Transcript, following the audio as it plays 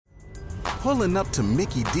Pulling up to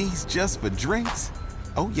Mickey D's just for drinks?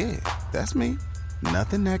 Oh yeah, that's me.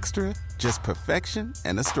 Nothing extra, just perfection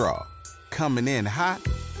and a straw. Coming in hot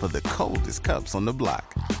for the coldest cups on the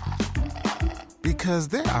block. Because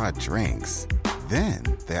there are drinks. Then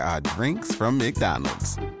there are drinks from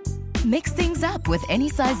McDonald's. Mix things up with any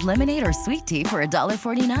size lemonade or sweet tea for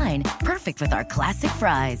 $1.49. Perfect with our classic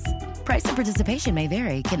fries. Price and participation may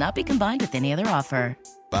vary. Cannot be combined with any other offer.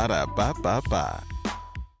 Ba-da-ba-ba-ba.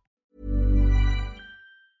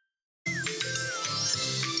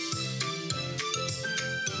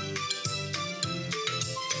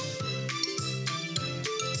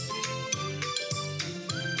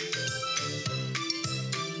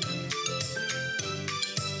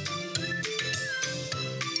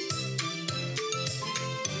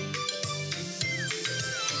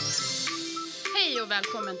 Hej och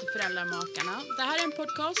välkommen till Föräldramakarna. Det här är en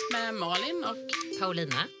podcast med Malin och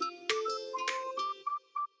Paulina.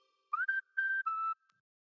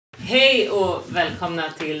 Hej och välkomna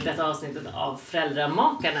till detta avsnittet av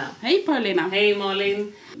Föräldramakarna. Hej Paulina. Hej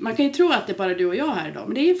Malin. Man kan ju tro att det är bara du och jag här idag,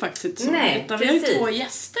 men det är ju faktiskt inte så. Nej, utan vi har ju 2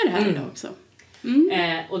 gäster här idag också.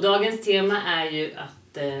 Och dagens tema är ju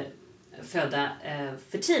att föda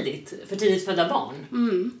för tidigt födda barn.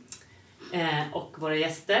 Och våra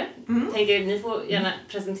gäster. Tänker ni får gärna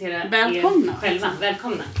presentera Välkomna. er själva.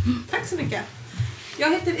 Välkomna. Tack så mycket.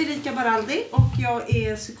 Jag heter Erika Baraldi och jag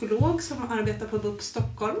är psykolog som arbetar på BUP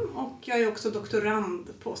Stockholm. Och jag är också doktorand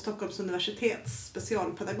på Stockholms universitets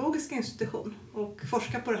specialpedagogiska institution. Och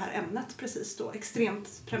forskar på det här ämnet precis då,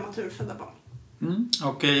 extremt prematurfödda barn.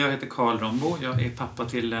 Och jag heter Karl Rombo. Jag är pappa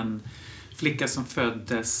till en flicka som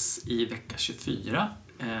föddes i vecka 24.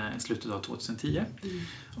 I slutet av 2010.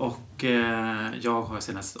 Och jag har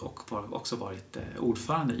senast också varit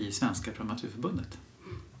ordförande i Svenska Prematurförbundet.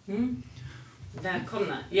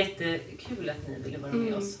 Välkomna. Jättekul att ni ville vara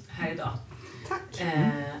med oss här idag. Tack.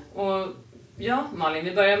 Och ja, Malin,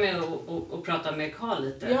 vi börjar med att prata med Karl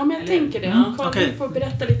lite. Ja, men jag tänker det. Ja. Karl, Okej. du får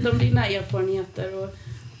berätta lite om dina erfarenheter och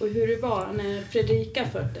hur det var när Fredrika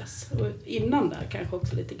föddes. Och innan där kanske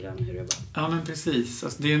också lite grann hur det var. Ja, men precis.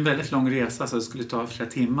 Alltså, det är en väldigt lång resa så det skulle ta flera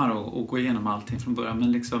timmar att gå igenom allting från början.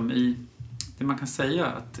 Men liksom det man kan säga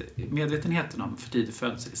att medvetenheten om för tidig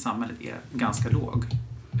födsel i samhället är ganska låg,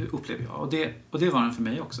 upplever jag. Och det var den för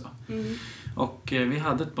mig också. Och vi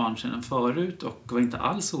hade ett barn sedan förut och var inte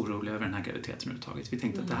alls oroliga över den här graviditeten överhuvudtaget. Vi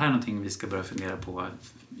tänkte att det här är någonting vi ska börja fundera på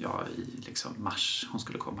i liksom mars. Hon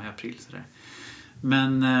skulle komma i april. Sådär.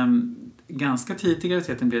 Men ganska tidigt i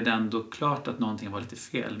graviditeten blev det ändå klart att någonting var lite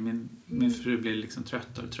fel. Min fru blev liksom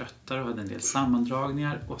tröttare och tröttare och hade en del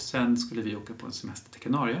sammandragningar. Och sen skulle vi åka på en semester till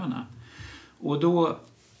Kanarieöarna. Och då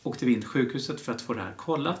åkte vi in till sjukhuset för att få det här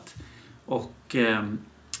kollat. Och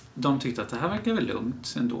de tyckte att det här verkar väl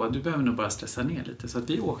lugnt ändå. Du behöver nog bara stressa ner lite. Så att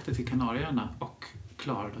vi åkte till Kanarieöarna och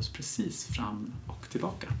klarade oss precis fram och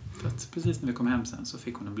tillbaka. För att precis när vi kom hem sen så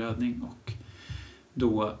fick hon en blödning och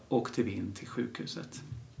då åkte vi in till sjukhuset.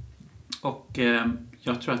 Och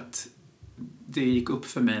jag tror att det gick upp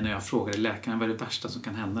för mig när jag frågade läkaren vad är det värsta som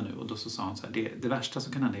kan hända nu. Och då så sa hon så här, det värsta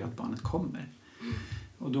som kan hända är att barnet kommer.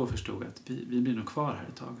 Och då förstod jag att vi blir nog kvar här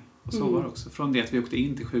ett tag. Och så var det också. Från det att vi åkte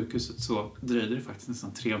in till sjukhuset så dröjde det faktiskt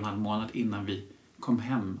nästan 3,5 månader innan vi kom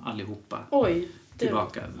hem allihopa.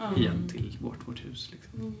 Tillbaka igen till vårt hus.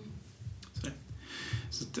 Liksom.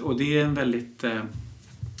 Så, och det är en väldigt...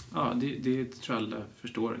 Ja, det tror jag alla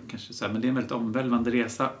förstår kanske. Så här, men det är en väldigt omvälvande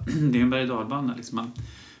resa. Det är en berg- och dalbana. Liksom. Man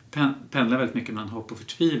pendlar väldigt mycket mellan hopp och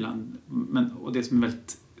förtvivlan. Och det som är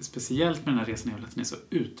väldigt speciellt med den här resan är att den är så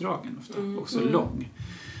utdragen ofta. Och så lång.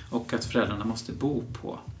 Och att föräldrarna måste bo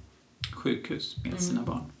på sjukhus med sina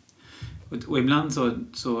barn. Och ibland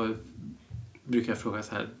så brukar jag fråga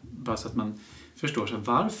så här, bara så att man förstår så här,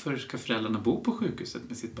 varför ska föräldrarna bo på sjukhuset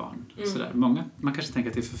med sitt barn? Så där. Man kanske tänker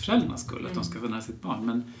att det är för föräldrarnas skull att de ska få nära sitt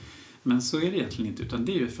barn. Men så är det egentligen inte, utan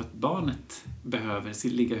det är ju för att barnet behöver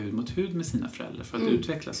ligga hud mot hud med sina föräldrar för att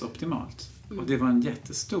utvecklas optimalt. Och det var en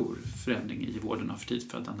jättestor förändring i vården av för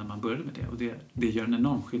tidigt födda när man började med det. Och det gör en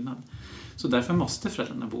enorm skillnad. Så därför måste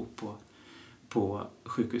föräldrarna bo på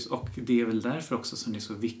sjukhus. Och det är väl därför också som det är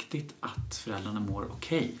så viktigt att föräldrarna mår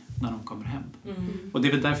okej när de kommer hem. Och det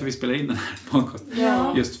är väl därför vi spelar in den här podcasten.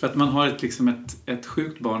 Ja. Just för att man har ett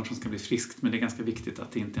sjukt barn som ska bli friskt. Men det är ganska viktigt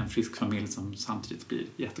att det inte är en frisk familj som samtidigt blir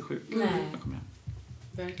jättesjuk.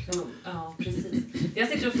 Verkligen. Ja, precis. Jag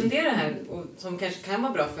sitter och funderar här, och som kanske kan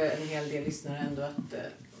vara bra för en hel del lyssnare ändå,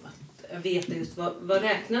 att veta just vad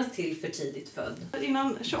räknas till för tidigt född.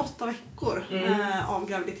 Innan 28 veckor av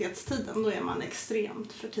graviditetstiden, då är man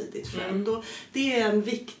extremt för tidigt född. Och det är en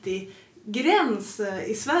viktig gräns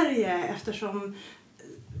i Sverige eftersom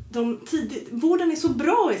vården är så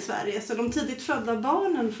bra i Sverige så de tidigt födda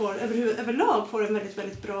barnen överlag får en väldigt,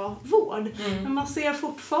 väldigt bra vård. Men man ser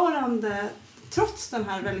fortfarande, trots den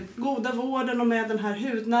här väldigt goda vården och med den här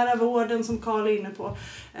hudnära vården som Karl är inne på,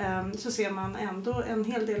 så ser man ändå en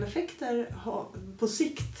hel del effekter på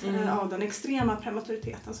sikt av den extrema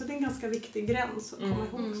prematuriteten. Så det är en ganska viktig gräns att komma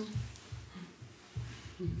ihåg också.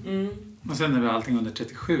 Och sen är det allting under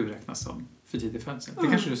 37 räknas som för tidig födsel. Det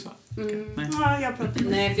kanske du sa? Okay. Nej. Ja, jag pratar.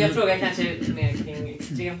 Nej, för jag frågar kanske mer kring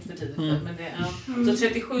extremt för tidigt född. Men det, så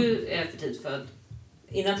 37 är för tidigt född.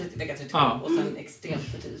 Innan vecka 32 och sen extremt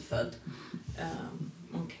för tidigt född.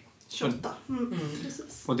 Okay. 28.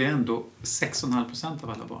 Precis. Och det är ändå 6,5% av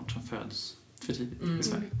alla barn som föds för tidigt i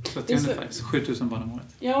Sverige. Så det är ungefär 7000 barn om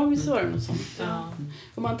året. Ja, vi sa det något sånt. Ja.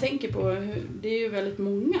 Om man tänker på det är ju väldigt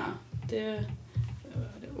många.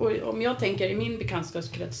 Och om jag tänker i min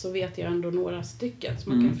bekantskapskrets så vet jag ändå några stycken. Så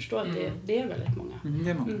man kan förstå att det är väldigt många. Det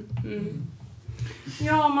är många.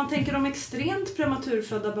 Ja, om man tänker de extremt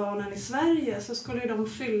prematurfödda barnen i Sverige så skulle de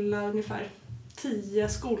fylla ungefär 10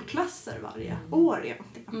 skolklasser varje år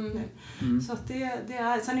egentligen. Så att det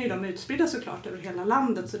är, sen är ju de utspridda såklart över hela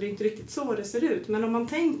landet så det är inte riktigt så det ser ut. Men om man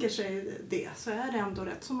tänker sig det så är det ändå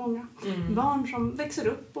rätt så många barn som växer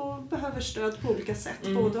upp och behöver stöd på olika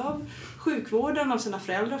sätt. Både av sjukvården, av sina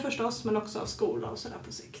föräldrar förstås, men också av skola och sådär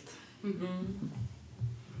på sikt.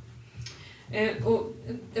 Och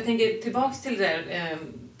jag tänker tillbaks till det där,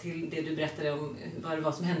 till det du berättade om vad det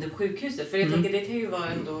var som hände på sjukhuset. För jag tänker det kan ju vara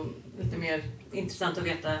ändå lite mer intressant att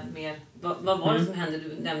veta mer. Vad var det som hände?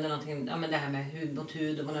 Du nämnde någonting, ja men det här med hud mot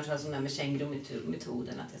hud och man har talat om det här med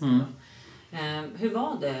Känguru-metoden. Hur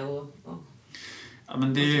var det? Ja,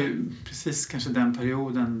 men det är ju precis kanske den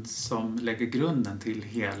perioden som lägger grunden till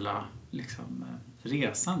hela liksom,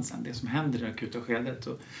 resan sen. Det som händer i det akuta skedet.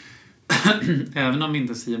 Och även om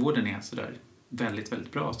intensivvården är så där väldigt,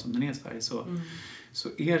 väldigt bra som den är i Sverige så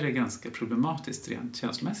är det ganska problematiskt rent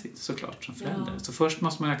känslomässigt såklart som förälder. Så först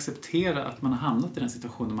måste man acceptera att man har hamnat i den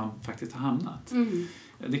situationen man faktiskt har hamnat.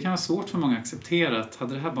 Det kan vara svårt för många att acceptera att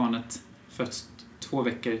hade det här barnet fötts 2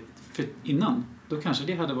 veckor innan då kanske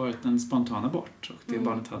det hade varit en spontan abort och det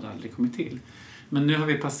barnet hade aldrig kommit till. Men nu har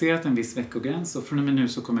vi passerat en viss veckogräns och från och med nu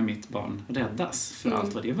så kommer mitt barn räddas för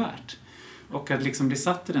allt vad det är värt. Och att liksom bli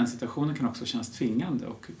satt i den situationen kan också kännas tvingande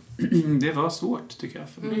och det var svårt tycker jag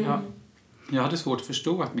för mig. Jag hade svårt att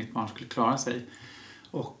förstå att mitt barn skulle klara sig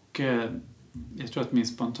och jag tror att min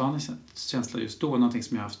spontana känsla just då, någonting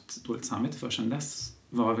som jag haft dåligt samvete för sedan dess,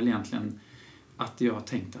 var väl egentligen att jag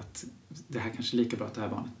tänkte att det här kanske är lika bra att det här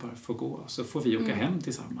barnet bara får gå så får vi åka hem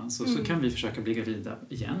tillsammans och så kan vi försöka bli gravida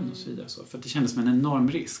igen och så vidare. För att det kändes som en enorm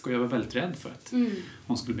risk och jag var väldigt rädd för att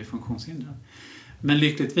hon skulle bli funktionshindrad. Men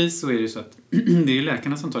lyckligtvis så är det ju så att det är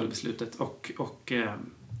läkarna som tar det beslutet och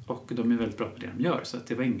de är väldigt bra på det de gör. Så att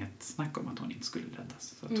det var inget snack om att hon inte skulle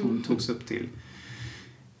räddas. Så att hon togs upp till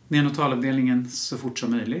neonatalavdelningen så fort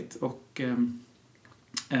som möjligt och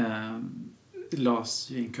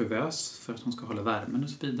lades i en kuvös för att hon ska hålla värmen och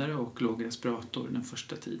så vidare och låg i respirator den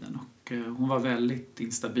första tiden. Och hon var väldigt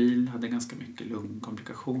instabil, hade ganska mycket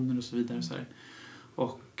lungkomplikationer och så vidare. Så här.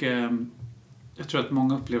 Och jag tror att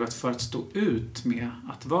många upplever att för att stå ut med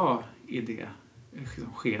att vara i det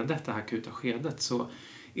skedet, det här akuta skedet, så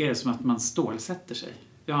är det som att man stålsätter sig.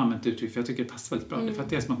 Jag har använt uttryck för jag tycker det passar väldigt bra. Det är för att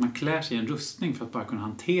det är som att man klär sig i en rustning för att bara kunna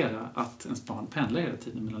hantera att ens barn pendlar hela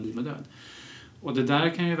tiden mellan liv och död. Och det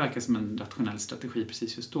där kan ju verka som en rationell strategi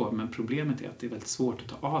precis just då. Men problemet är att det är väldigt svårt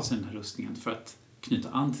att ta av sig den här rustningen för att knyta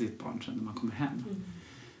an till sitt barn sen när man kommer hem.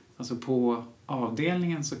 Alltså på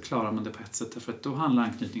avdelningen så klarar man det på ett sätt därför att då handlar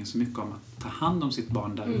anknytningen så mycket om att ta hand om sitt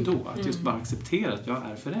barn där och då. Att just bara acceptera att jag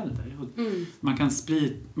är förälder. Och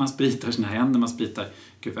man spritar sina händer, man spritar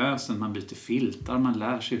kuvösen, man byter filtar, man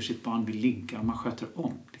lär sig hur sitt barn vill ligga och man sköter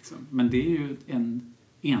om. Liksom. Men det är ju en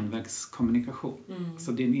envägskommunikation.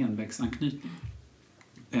 Alltså det är en envägsanknytning.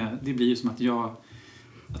 Det blir ju som att jag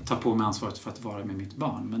tar på mig ansvaret för att vara med mitt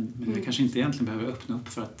barn. Men jag kanske inte egentligen behöver öppna upp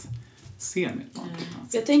för att se mitt barn.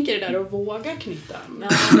 Jag tänker det där att våga knyta an.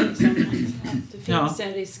 Liksom, att det finns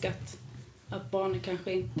en risk att barnet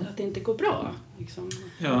kanske inte, att det inte går bra. Liksom.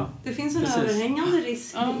 Ja, det finns en överhängande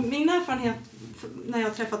risk. Min erfarenhet när jag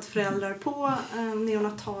har träffat föräldrar på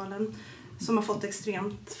neonatalen som har fått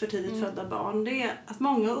extremt för tidigt födda barn, det är att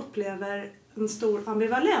många upplever en stor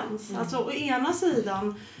ambivalens. Alltså å ena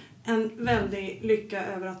sidan en väldig lycka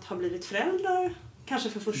över att ha blivit föräldrar, kanske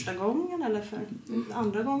för första gången eller för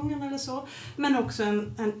andra gången eller så. Men också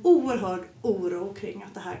en oerhörd oro kring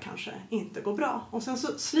att det här kanske inte går bra. Och sen så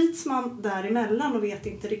slits man däremellan och vet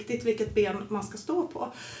inte riktigt vilket ben man ska stå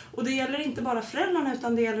på. Och det gäller inte bara föräldrarna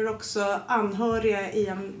utan det gäller också anhöriga i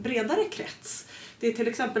en bredare krets. Det är till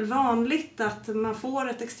exempel vanligt att man får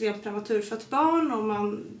ett extremt prematurfött barn och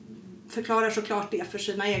man förklarar såklart det för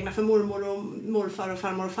sina egna, för mormor och morfar och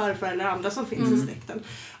farmor och farfar eller andra som finns i släkten.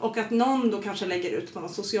 Och att någon då kanske lägger ut på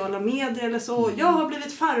några sociala medier eller så, jag har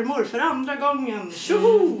blivit farmor för andra gången,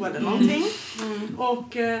 tjoho, eller någonting. Och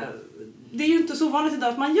det är ju inte så vanligt idag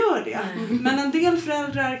att man gör det. Men en del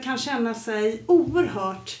föräldrar kan känna sig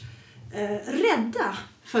oerhört rädda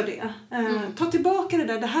för det. Ta tillbaka det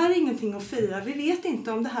där. Det här är ingenting att fira. Vi vet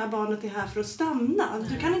inte om det här barnet är här för att stanna.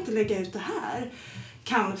 Du kan inte lägga ut det här.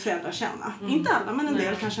 Kan föräldrar känna. Inte alla, men en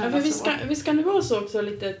del kan känna så. Vi ska nu vara så också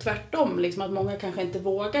lite tvärtom. Liksom, att många kanske inte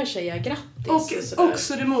vågar säga grattis. Och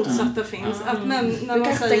också det motsatta finns. Att när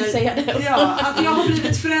man säga det. Ja, att jag har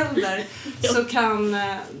blivit förälder så kan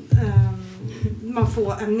man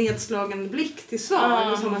få en nedslagen blick till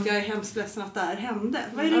svar. Som att jag är hemskt ledsen att det här hände.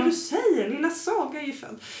 Vad är det du säger? Lilla Saga är ju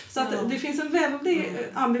född. Så att det finns en väldig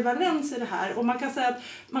ambivalens i det här. Och man kan säga att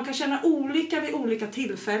man kan känna olika vid olika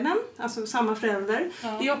tillfällen. Alltså samma förälder.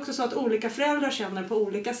 Det är också så att olika föräldrar känner på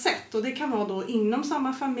olika sätt. Och det kan vara då inom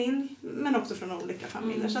samma familj. Men också från olika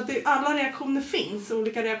familjer. Så att alla reaktioner finns.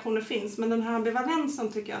 Olika reaktioner finns. Men den här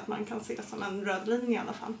ambivalensen tycker jag att man kan se som en röd linje i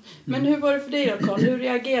alla fall. Men hur var det för dig då, Carl? Hur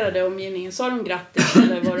reagerade omgivningen? Sa de grattis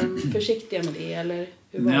eller var de försiktiga med det? Eller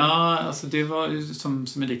hur var det? Alltså det var ju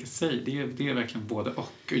som Erika säger, det är verkligen både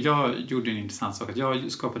och. Jag gjorde en intressant sak, att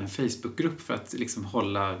jag skapade en Facebookgrupp för att liksom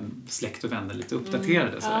hålla släkt och vänner lite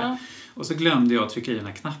uppdaterade. Sådär. Och så glömde jag att trycka i den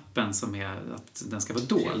här knappen som är att den ska vara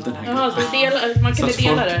dold, den här gruppen. Man kunde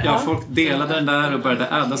dela det. Ja, folk delade den där och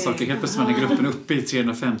började adda saker. Helt plötsligt var den gruppen uppe i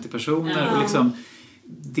 350 personer. Och liksom,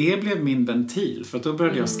 det blev min ventil, för att då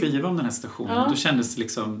började jag skriva om den här situationen. Då kändes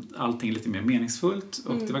liksom allting lite mer meningsfullt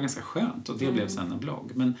och det var ganska skönt, och det blev sen en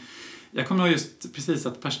blogg. Men jag kommer ihåg just precis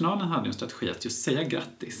att personalen hade en strategi att just säga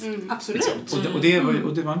grattis. Absolut. Liksom. Och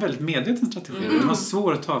det var en väldigt medveten strategi. Det var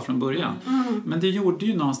svårt att ta från början. Men det gjorde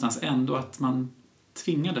ju någonstans ändå att man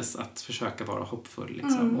tvingades att försöka vara hoppfull.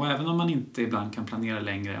 Liksom. Och även om man inte ibland kan planera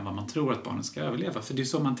längre än vad man tror att barnet ska överleva, för det är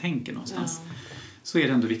så man tänker någonstans. Så är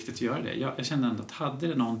det ändå viktigt att göra det. Jag kände ändå att hade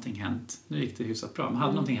det någonting hänt, nu gick det hyfsat bra, men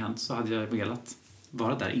hade någonting hänt så hade jag velat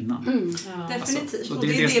vara där innan. Definitivt. Alltså, och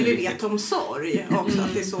det är det vi vet om sorg också,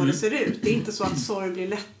 att det är så det ser ut. Det är inte så att sorg blir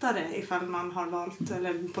lättare ifall man har valt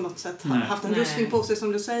eller på något sätt haft en rustning på sig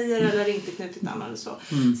som du säger, eller inte knutit an eller så.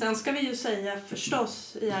 Sen ska vi ju säga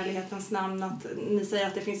förstås i ärlighetens namn att ni säger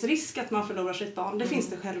att det finns risk att man förlorar sitt barn. Det finns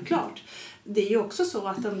det självklart. Det är ju också så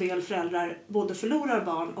att en del föräldrar både förlorar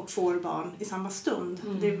barn och får barn i samma stund.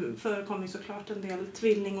 Det förekommer ju såklart en del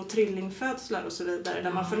tvilling- och trillingfödslar och så vidare.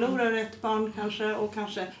 Där man förlorar ett barn kanske och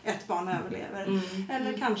kanske ett barn överlever.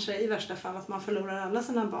 Eller kanske i värsta fall att man förlorar alla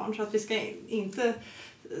sina barn. Så att vi ska inte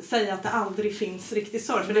säga att det aldrig finns riktig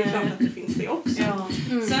sorg. För det är klart att det finns det också.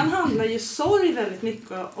 Sen handlar ju sorg väldigt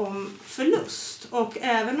mycket om förlust. Och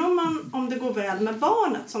även om det går väl med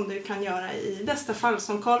barnet, som det kan göra i bästa fall,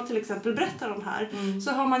 som Carl till exempel berättar om här,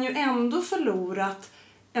 så har man ju ändå förlorat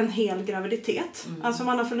en hel graviditet. Alltså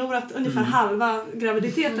man har förlorat ungefär halva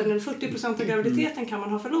graviditeten, eller 40% av graviditeten kan man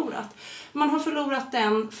ha förlorat. Man har förlorat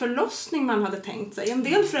den förlossning man hade tänkt sig. En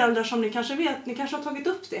del föräldrar, som ni kanske vet, ni kanske har tagit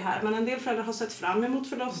upp det här, men en del föräldrar har sett fram emot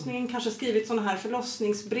förlossningen, kanske skrivit sådana här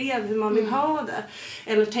förlossningsbrev hur man vill ha det.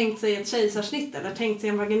 Eller tänkt sig ett kejsarsnitt, eller tänkt sig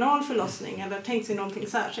en vaginal förlossning, eller tänkt sig någonting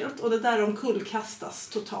särskilt. Och det där omkullkastas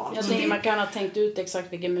totalt. Jag tänker man kan ha tänkt ut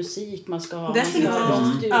exakt vilken musik man ska ha. Definitivt.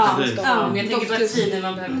 Men jag tänker på tiden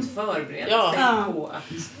man behöver förbereda sig på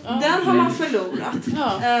att... Den har man förlorat.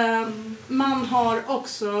 Man har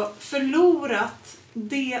också förlorat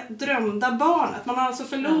det drömda barnet. Man har alltså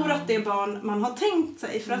förlorat det barn man har tänkt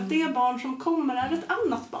sig. För att det barn som kommer är ett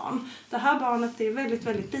annat barn. Det här barnet är väldigt,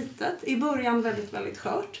 väldigt litet. I början väldigt, väldigt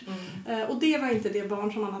skört. Och det var inte det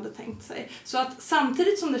barn som man hade tänkt sig. Så att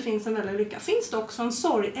samtidigt som det finns en väldigt lycka, finns det också en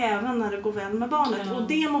sorg även när det går väl med barnet. Och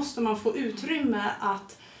det måste man få utrymme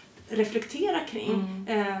att reflektera kring.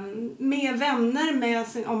 Med vänner,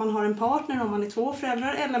 om man har en partner, om man är 2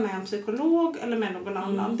 föräldrar, eller med en psykolog eller med någon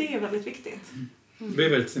annan. Det är väldigt viktigt. Det är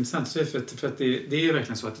väldigt intressant, för att det är ju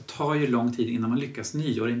verkligen så att det tar ju lång tid innan man lyckas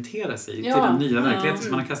nyorientera sig till den nya verkligheten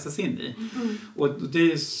som man har kastats in i. Och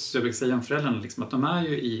det är så jag brukar säga om föräldrarna, liksom, att de är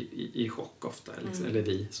ju i chock ofta, liksom, eller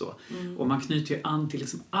vi så. Och man knyter ju an till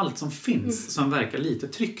liksom allt som finns som verkar lite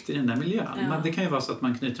tryggt i den där miljön. Men det kan ju vara så att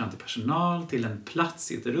man knyter an till personal, till en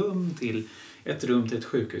plats i ett rum till ett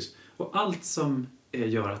sjukhus. Och allt som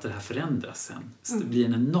gör att det här förändras sen blir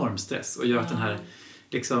en enorm stress och gör att den här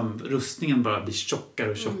liksom rustningen bara blir tjockare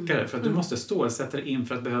och tjockare. För att du måste stålsätta dig in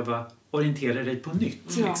för att behöva orientera dig på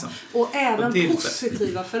nytt. Ja. Liksom. Och även och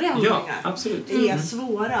positiva förändringar är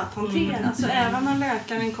svåra att hantera. Så även när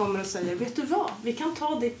läkaren kommer och säger, vet du vad, vi kan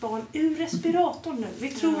ta ditt barn ur respiratorn nu. Vi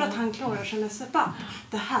tror att han klarar sig med CPAP.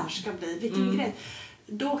 Det här ska bli, vilken grej.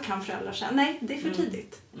 Då kan föräldrar säga, nej det är för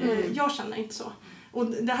tidigt. Jag känner inte så. Och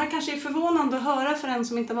det här kanske är förvånande att höra för en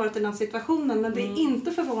som inte varit i den situationen, men det är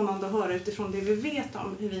inte förvånande att höra utifrån det vi vet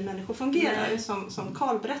om hur vi människor fungerar, som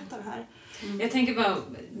Carl berättar här. Jag tänker bara,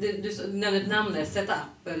 du nämnde ett namn där, setup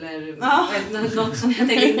eller något som jag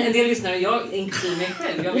tänker, en del lyssnare, jag inklusive mig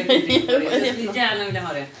själv, jag vet inte riktigt vad det är. Jag skulle gärna vilja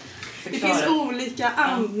ha det. Förklara. Det finns olika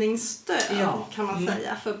andningsstöd kan man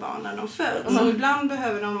säga för barn när de föds. Så ibland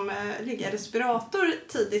behöver de ligga i respirator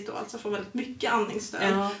tidigt då, alltså få väldigt mycket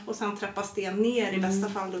andningsstöd. Och sen trappas det ner i bästa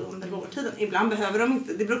fall då under vårdtiden. Ibland behöver de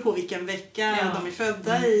inte, det beror på vilken vecka de är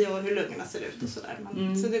födda i och hur lungorna ser ut och sådär.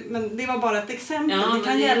 Men det var bara ett exempel, det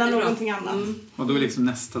kan gälla någonting annat. Och då är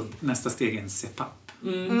liksom nästa steg en CPAP.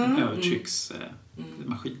 En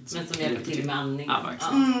övertrycksmaskin. Men som hjälper till med andning.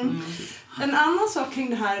 En annan sak kring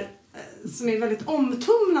det här som är väldigt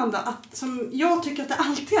omtumlande, som jag tycker att det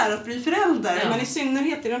alltid är att bli förälder, men i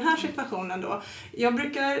synnerhet i den här situationen då. Jag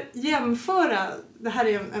brukar jämföra, det här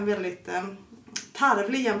är en väldigt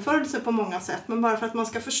tarvlig jämförelse på många sätt, men bara för att man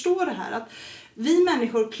ska förstå det här, att vi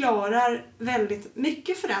människor klarar väldigt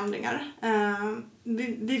mycket förändringar.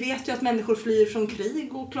 Vi vet ju att människor flyr från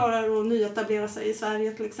krig och klarar att nyetablera sig i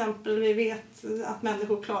Sverige till exempel. Vi vet att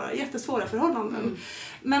människor klarar jättesvåra förhållanden.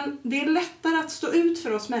 Men det är lättare att stå ut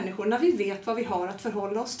för oss människor när vi vet vad vi har att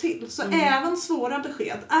förhålla oss till. Så även svåra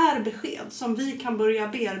besked är besked som vi kan börja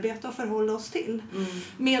bearbeta och förhålla oss till.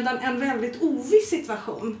 Medan en väldigt oviss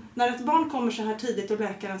situation, när ett barn kommer så här tidigt och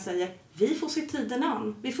läkaren säger, vi får se tiden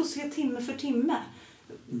an, vi får se timme för timme.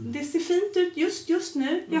 Det ser fint ut just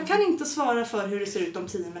nu. Jag kan inte svara för hur det ser ut om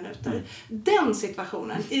 10 minuter. Den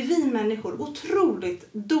situationen är vi människor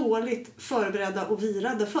otroligt dåligt förberedda och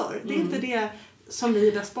virade för. Det är inte det som vi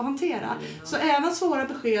är bäst på att hantera. Så även svåra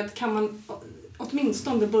besked kan man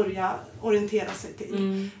åtminstone börja orientera sig till.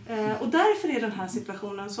 Och därför är den här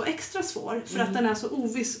situationen så extra svår. För att den är så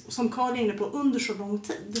oviss, som Carl är inne på, under så lång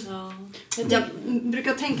tid. Jag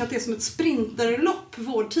brukar tänka att det är som ett sprinterlopp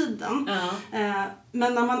vårdtiden.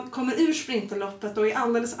 Men när man kommer ur sprinterloppet och är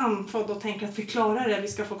alldeles andfådd och tänker att vi klarar det, vi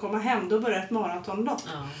ska få komma hem, då börjar ett maratonlopp.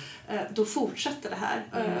 Då fortsätter det här.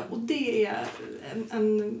 Och det är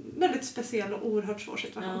en väldigt speciell och oerhört svår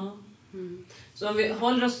situation. Så om vi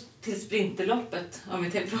håller oss till sprinterloppet, om vi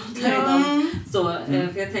pratar idag, så,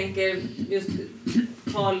 för jag tänker just,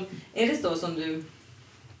 Carl, är det så som du,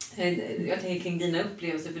 jag tänker kring dina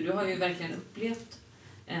upplevelser, för du har ju verkligen upplevt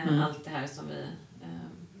allt det här som vi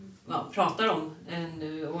pratar om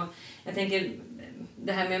nu, och jag tänker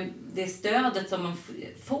det här med det stödet som man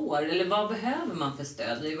får, eller vad behöver man för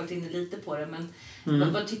stöd? Vi har varit inne lite på det, men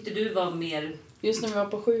vad tyckte du var mer... Just när vi var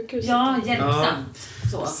på sjukhuset. Ja, hjälpsamt.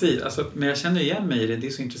 Så. Precis, alltså, men jag känner igen mig i det. Det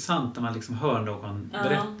är så intressant när man liksom hör någon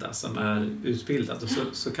berätta som är utbildad.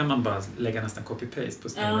 Och så kan man bara lägga nästan copy-paste på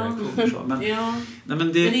sina reaktioner. Så. Men, nej,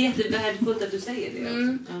 men det är jättevärdefullt att du säger det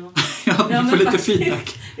också. Ja, vi får lite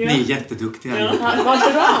feedback. Ni är jätteduktiga. Vad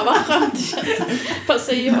bra, vad skönt. Vad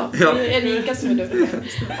säger jag? Det är lika som du.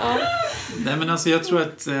 Nej, men alltså jag tror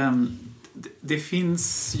att... det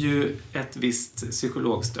finns ju ett visst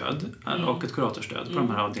psykologstöd och ett kuratorstöd på de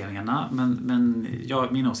här avdelningarna. Men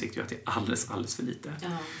min åsikt är att det är alldeles för lite.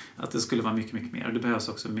 Att det skulle vara mycket, mycket mer. Och det behövs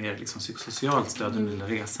också mer liksom, psykosocialt stöd under hela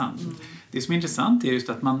resan. Det som är intressant är just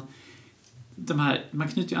att man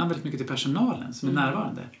knyter ju an väldigt mycket till personalen som är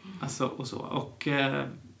närvarande. Alltså, och så. Och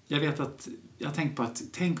jag vet att jag har tänkt på att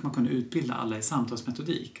tänk om man kunde utbilda alla i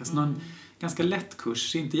samtalsmetodik. Alltså någon ganska lätt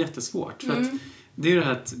kurs, det är inte jättesvårt. För att det är det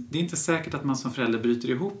här att det är inte säkert att man som förälder bryter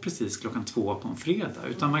ihop precis 2:00 på en fredag.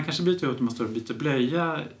 Utan man kanske bryter ihop när man står och byter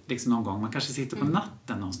blöja liksom någon gång. Man kanske sitter på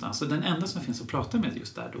natten någonstans. Och den enda som finns att prata med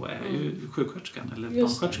just där då är ju sjuksköterskan eller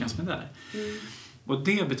barnsköterskan som är där. Och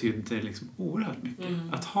det betyder liksom oerhört mycket.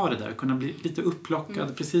 Att ha det där, kunna bli lite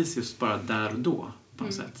upplockad precis just bara där och då på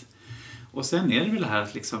något sätt. Och sen är det väl det här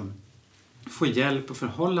att liksom få hjälp att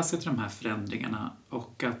förhålla sig till de här förändringarna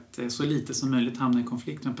och att så lite som möjligt hamna i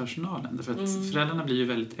konflikt med personalen. Därför att föräldrarna blir ju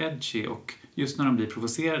väldigt edgy och just när de blir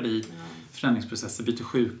provocerade i förändringsprocesser, byter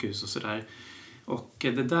sjukhus och sådär. Och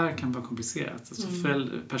det där kan vara komplicerat. Alltså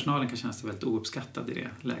personalen kan känna sig väldigt ouppskattad i det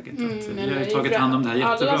läget. Att vi har tagit hand om det här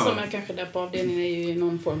jättebra. Alla som är kanske där på avdelningen är ju i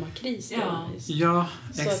någon form av kris. Ja,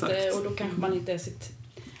 exakt. Så att, och då kanske man inte är sitt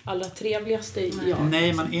allra trevligaste.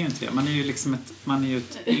 Nej, man är ju inte det. Man är ju liksom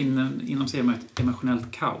inom sig ett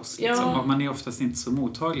emotionellt kaos. Liksom. Och man är oftast inte så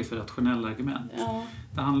mottaglig för rationella argument. Ja.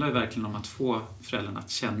 Det handlar ju verkligen om att få föräldrarna att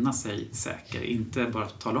känna sig säker. Inte bara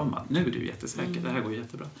att tala om att nu är du jättesäker, det här går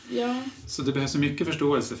jättebra. Ja. Så det behövs så mycket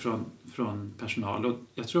förståelse från personal. Och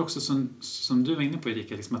jag tror också som du var inne på,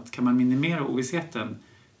 Erika, liksom att kan man minimera ovissheten.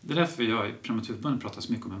 Det är därför jag i Prematurförbundet pratar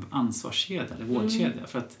så mycket om en ansvarskedja eller vårdkedja.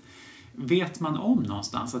 För att vet man om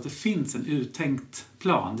någonstans att det finns en uttänkt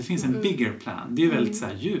plan, det finns en bigger plan. Det är ju väldigt så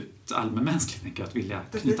här djupt allmänmänskligt att vilja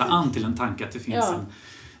knyta an till en tanke att det finns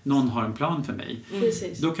någon har en plan för mig.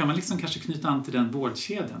 Då kan man liksom kanske knyta an till den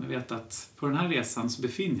vårdkedjan och veta att på den här resan så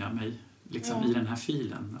befinner jag mig liksom i den här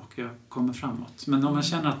filen och jag kommer framåt. Men om man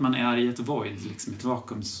känner att man är i ett void, liksom ett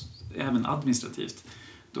vakuum, även administrativt,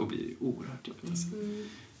 då blir det oerhört jobbigt. Alltså.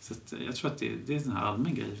 Så att jag tror att det är en här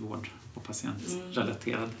allmän grej, vård och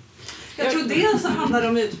patientrelaterad. Jag tror dels handlar det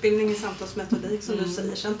om utbildning i samtalsmetodik som du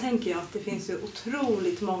säger. Sen tänker jag att det finns ju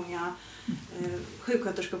otroligt många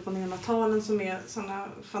sjuksköterskor på neonatalen som är sådana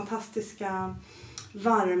fantastiska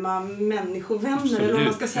varma människovänner. Eller vad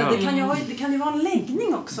man ska säga. Det kan ju vara en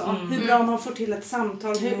läggning också. Hur bra man får till ett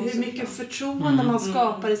samtal. Hur mycket förtroende man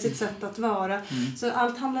skapar i sitt sätt att vara. Så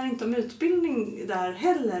allt handlar inte om utbildning där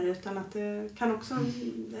heller. Utan att det kan också...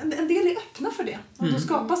 En del är öppna för det. Och då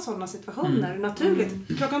skapas sådana situationer naturligt.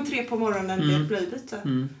 3:00 på morgonen vid ett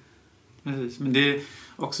blöjbyte. Precis. Men det är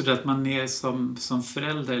också det att man är som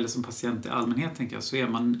förälder eller som patient i allmänhet, tänker jag, så är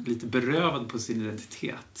man lite berövad på sin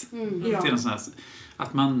identitet. Det är en sån här,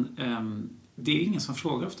 att man, det är ingen som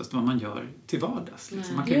frågar oftast vad man gör till vardags.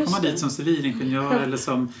 Liksom. Man kan komma dit som civilingenjör eller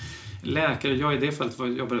som läkare. Jag i det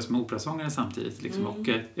fallet jobbade som operasångare samtidigt. Liksom. Och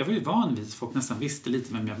jag var ju van vid att folk nästan visste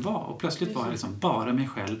lite vem jag var. Och plötsligt var jag liksom bara mig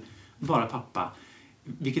själv, bara pappa.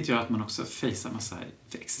 Vilket gör att man också facear massa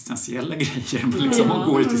existentiella grejer liksom, och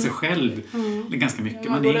går ut i sig själv ganska mycket.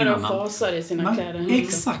 Man går där och hasar i sina kläder.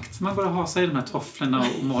 Exakt, man går och hasar i de här tofflorna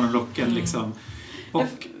och morgonrocken. Liksom.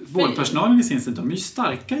 Och vårdpersonalen i sin sida, de är ju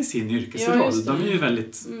starka i sin yrkesroll. De är ju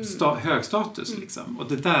väldigt hög status. Liksom. Och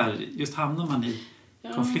det där, just hamnar man i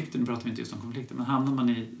konflikter, nu pratar vi inte just om konflikter, men hamnar man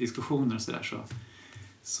i diskussioner och sådär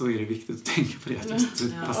så är det viktigt att tänka på det. Att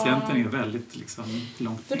just patienten är väldigt liksom,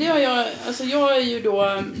 långt. För det har jag är ju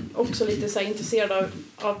då också lite så här intresserad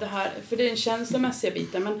av det här. För det är den känslomässiga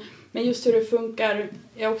biten. Men just hur det funkar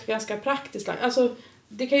är också ganska praktiskt. Alltså,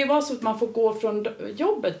 det kan ju vara så att man får gå från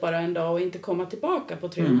jobbet bara en dag och inte komma tillbaka på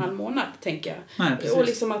 3,5 månad, tänker jag. Nej, och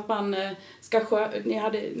liksom att man ska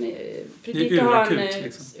Fredrika har en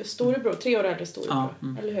liksom. Storebror, 3 år äldre storebror,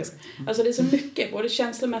 eller hur? Alltså det är så mycket, både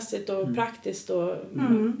känslomässigt och praktiskt. Och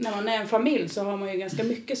när man är en familj så har man ju ganska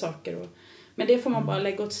mycket saker. Men det får man bara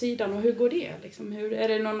lägga åt sidan. Och hur går det? Liksom, är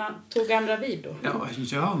det någon tog andra vid då? Ja,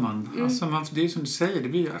 gör man. Alltså det är som du säger, det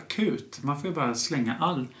blir ju akut. Man får ju bara slänga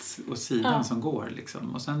allt åt sidan som går.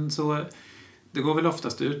 Liksom. Och sen så, det går väl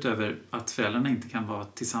oftast ut över att föräldrarna inte kan vara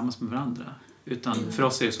tillsammans med varandra. Utan för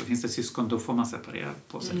oss är det så, finns det syskon, då får man separera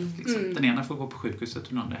på sig. Liksom. Den ena får gå på sjukhuset och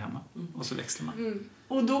den andra hemma. Och så växlar man.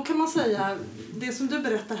 Och då kan man säga, det som du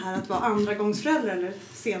berättar här, att vara andra gångsförälder eller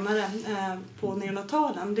senare på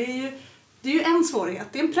neonatalen, det är ju en svårighet,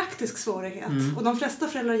 det är en praktisk svårighet. Och de flesta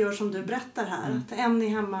föräldrar gör som du berättar här. Att en är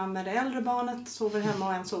hemma med det äldre barnet, sover hemma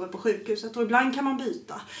och en sover på sjukhuset. Och ibland kan man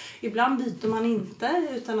byta. Ibland byter man inte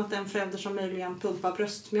utan att en förälder som möjligen pumpar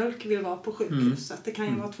bröstmjölk vill vara på sjukhuset. Det kan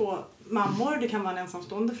ju vara 2 mammor, det kan vara en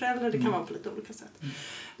ensamstående förälder, det kan vara på lite olika sätt.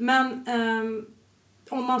 Men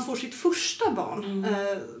om man får sitt första barn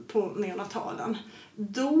på neonatalen,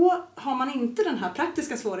 då har man inte den här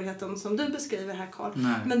praktiska svårigheten som du beskriver här, Carl.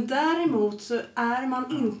 Men däremot så är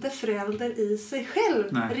man inte förälder i sig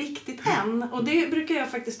själv riktigt än. Och det brukar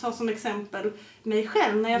jag faktiskt ta som exempel mig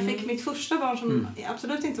själv. När jag fick mitt första barn som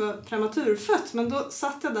absolut inte var prematurfött. Men då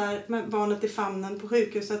satt jag där med barnet i famnen på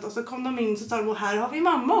sjukhuset och så kom de in och sa de, här har vi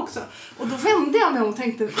mamma också. Och då vände jag mig och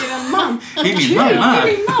tänkte, är det en man? Det är min mamma!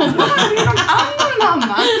 Det är min mamma! Det är någon annan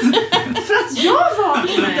mamma! För att jag var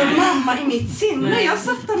inte en mamma i mitt sinne. Jag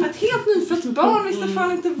satt där med ett helt nyfött barn, visste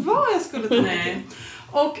fan inte vad jag skulle ta till.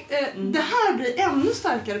 Och det här blir ännu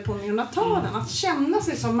starkare på neonatalen. Att känna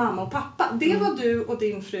sig som mamma och pappa. Det var du och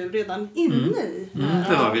din fru redan inne i.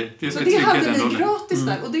 Det var vi. Så det hade vi gratis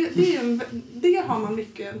där. Och det har man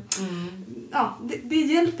mycket... Ja, det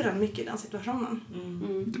hjälper en mycket i den situationen.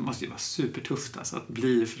 Det måste ju vara supertufft alltså, att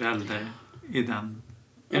bli förälder i den...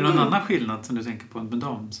 Är det någon annan skillnad som du tänker på med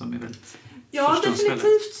dem som är väldigt... Ja,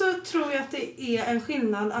 definitivt så tror jag att det är en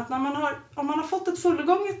skillnad att om man har fått ett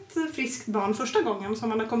fullgånget friskt barn första gången som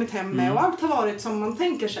man har kommit hem med och allt har varit som man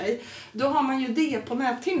tänker sig, då har man ju det på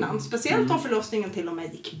näthinnan. Speciellt om förlossningen till och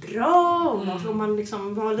med gick bra och man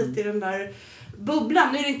liksom var lite i den där bubblan.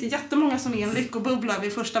 Nu är det inte jättemånga som är en lyckobubbla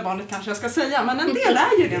vid första barnet kanske jag ska säga, men en del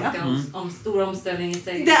är ju det. Stor omställning i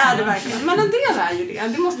sig. Det är det verkligen, men en del är ju det.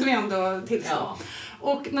 Det måste vi ändå tillstå. Ja.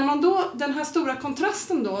 Och när man då, den här stora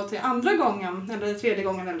kontrasten då till andra gången, eller tredje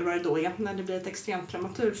gången eller vad det då är, när det blir ett extremt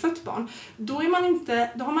prematurfött barn, då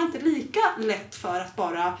har man inte lika lätt för att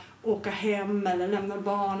bara åka hem eller lämna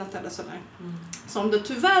barnet eller sådär. Som det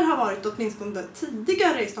tyvärr har varit åtminstone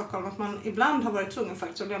tidigare i Stockholm, att man ibland har varit tvungen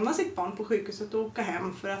faktiskt att lämna sitt barn på sjukhuset och åka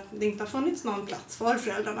hem för att det inte har funnits någon plats för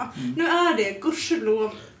föräldrarna. Nu är det,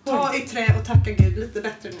 gudskelov, ta i trä och tacka Gud lite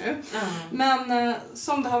bättre nu. Men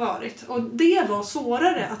som det har varit. Och det var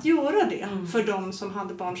svårare att göra det för de som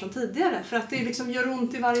hade barn som tidigare. För att det liksom gör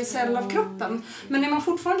ont i varje cell av kroppen. Men är man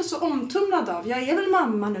fortfarande så omtumlad av, jag är väl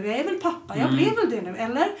mamma nu, jag är väl pappa, jag blev väl det nu,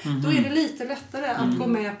 eller? Då är det lite lättare att gå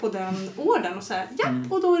med på den orden och säga, ja,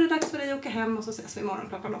 och då är det dags för dig att åka hem och så ses vi imorgon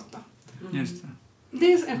klockan 8. Just det.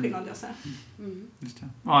 Det är en skillnad jag säger. Just det.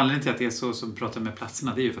 Och anledningen till att det är så som pratar med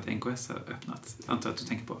platserna, det är ju för att NKS har öppnat. Antar att du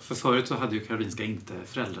tänker på. För förut så hade ju Karolinska inte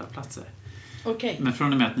föräldraplatser. Okay. Men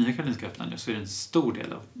från och med att nya Karolinska öppnar nu så är det en stor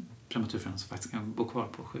del av prematurföräldrar som faktiskt kan bo kvar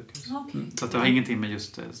på sjukhus. Så att det har ingenting med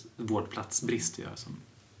just vårdplatsbrist att göra som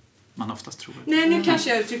man oftast tror. Nej, nu kanske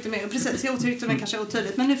jag uttryckte mig, precis, jag uttryckte mig kanske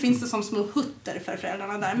otydligt, men nu finns det som små hutter för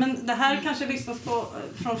föräldrarna där. Men det här kanske lyssnas på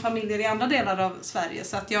från familjer i andra delar av Sverige,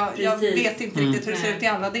 så att jag vet inte riktigt hur det ser ut i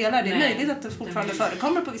alla delar. Det är möjligt att det fortfarande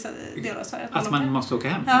förekommer på vissa delar av Sverige. Att man måste åka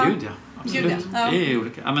hem? Ja. Gud ja, absolut. Gud, ja. Det är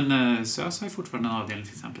olika. Ja, men SÖS har ju fortfarande en avdelning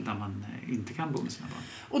till exempel där man inte kan bo med sina barn.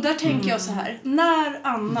 Och där tänker jag så här, när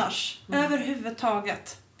annars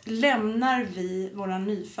överhuvudtaget lämnar vi våra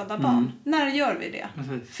nyfödda barn? När gör vi det?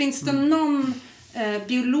 Precis. Finns det någon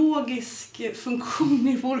biologisk funktion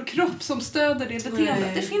i vår kropp som stöder det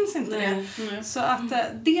beteendet? Det finns inte det. Så att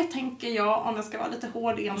det tänker jag, om jag ska vara lite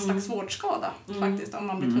hård, är en slags vårdskada faktiskt, om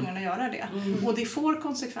man blir tvungen att göra det. Och det får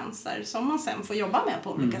konsekvenser som man sen får jobba med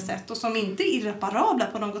på olika sätt och som inte är irreparabla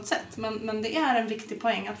på något sätt. Men det är en viktig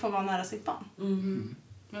poäng att få vara nära sitt barn.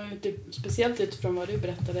 Speciellt utifrån vad du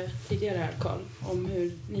berättade tidigare här, Carl, om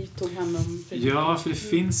hur ni tog hand om Fredrik. Ja, för det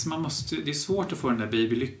finns, det är svårt att få den där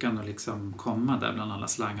babylyckan att liksom komma där bland alla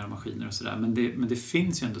slangar och maskiner och sådär, men det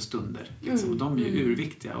finns ju ändå stunder liksom, och de är ju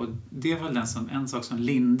urviktiga, och det var en sak som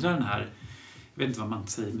lindrar den här, jag vet inte vad man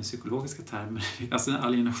säger med psykologiska termer, alltså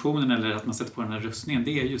alienationen eller att man sätter på den här rustningen,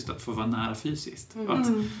 det är just att få vara nära fysiskt. Och att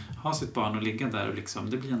ha sitt barn och ligga där och liksom,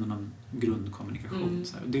 det blir ändå någon grundkommunikation.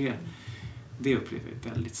 Så här. Och det upplever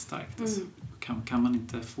jag väldigt starkt. Alltså. Kan man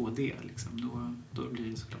inte få det, liksom, då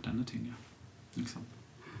blir det såklart ännu tyngre. Liksom.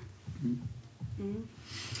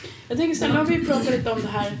 Jag tänker sen har vi pratat lite om det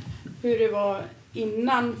här, hur det var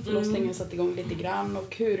innan förlossningen satte igång lite grann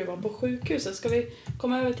och hur det var på sjukhuset. Ska vi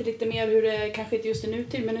komma över till lite mer hur det, kanske inte just i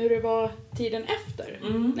nutid, men hur det var tiden efter,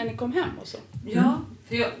 när ni kom hem och så? Ja,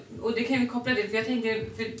 och det kan vi koppla det, för jag tänker,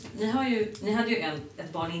 för ni hade ju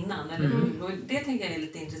ett barn innan, eller hur? Och det tänker jag är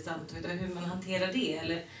lite intressant, hur man hanterar det,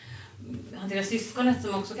 eller hanterar syskonet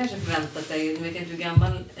som också kanske förväntar sig, nu vet jag inte hur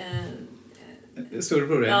gammal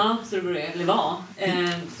storebror är. Ja, storebror är, eller var.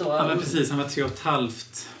 Så. Ja, men precis, han var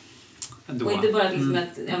 3,5 då. Och inte bara liksom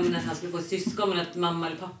att han skulle få ett syskon, men att mamma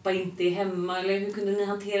eller pappa inte är hemma, eller hur kunde ni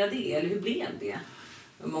hantera det, eller hur blev det?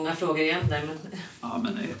 Många frågor igen där, men... Ja,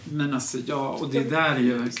 men alltså, ja, och det där är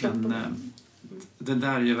ju verkligen... Det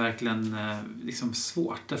där är ju verkligen liksom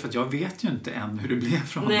svårt, därför att jag vet ju inte än hur det blev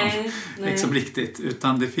från honom liksom riktigt,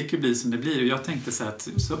 utan det fick ju bli som det blir, och jag tänkte så att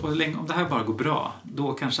om det här bara går bra,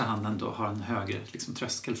 då kanske han ändå har en högre liksom,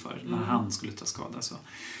 tröskel för när han skulle ta skada. Så.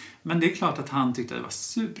 Men det är klart att han tyckte att det var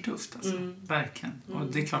supertufft, alltså. Verkligen. Och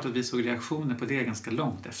det är klart att vi såg reaktioner på det ganska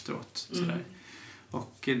långt efteråt. Sådär.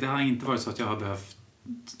 Och det har inte varit så att jag har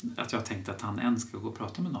att jag tänkte att han än ska gå och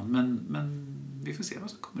prata med någon. Men vi får se vad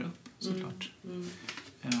som kommer upp, såklart.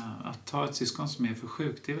 Att ta ett syskon som är för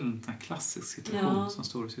sjuk, det är väl en sån här klassisk situation som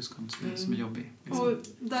stora syskon som är jobbig. Liksom. Och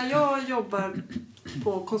där jag jobbar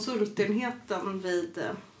på konsultenheten vid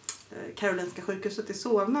Karolinska sjukhuset i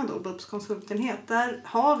Solna då, BUPs konsultenhet, där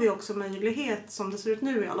har vi också möjlighet, som det ser ut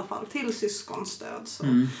nu i alla fall, till syskonstöd. Så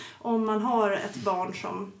om man har ett barn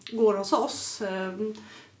som går hos oss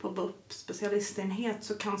på BUP specialistenhet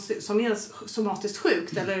så som är somatiskt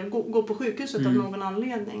sjukt eller går på sjukhuset av någon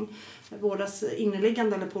anledning, vårdas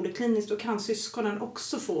inneliggande eller polikliniskt, då kan syskonen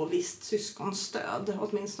också få visst syskonstöd,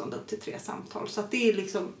 åtminstone upp till 3 samtal. Så att det är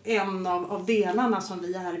liksom en av delarna som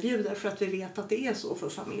vi erbjuder, för att vi vet att det är så för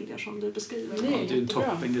familjer som du beskriver. Det är en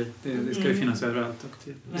toppengrej. Det ska ju finnas överallt, och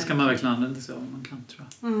det ska man verkligen använda sig av om man kan, tror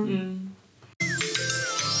jag.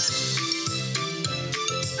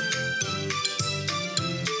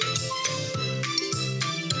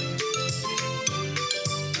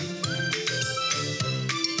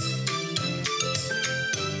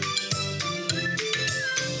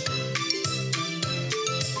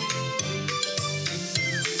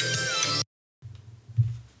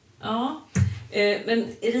 Ja, men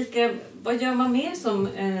Erika, vad gör man mer som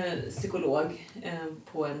psykolog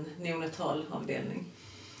på en neonatalavdelning?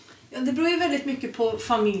 Ja, det beror ju väldigt mycket på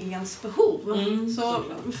familjens behov. Så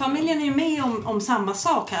familjen är ju med om samma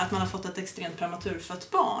sak här, att man har fått ett extremt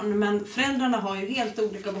prematurfött barn. Men föräldrarna har ju helt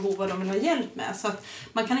olika behov vad de vill ha hjälp med. Så att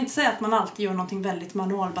man kan inte säga att man alltid gör någonting väldigt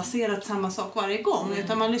manualbaserat, samma sak varje gång.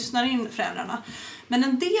 Utan man lyssnar in föräldrarna. Men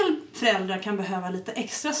en del föräldrar kan behöva lite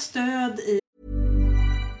extra stöd i.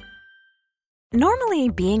 Normally,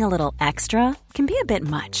 being a little extra can be a bit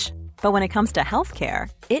much. But when it comes to healthcare,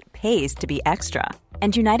 it pays to be extra.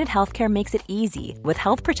 And United Healthcare makes it easy with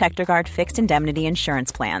Health Protector Guard fixed indemnity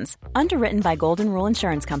insurance plans. Underwritten by Golden Rule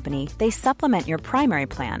Insurance Company, they supplement your primary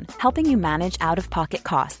plan, helping you manage out-of-pocket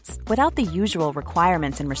costs without the usual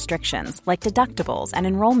requirements and restrictions like deductibles and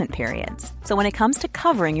enrollment periods. So when it comes to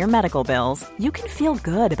covering your medical bills, you can feel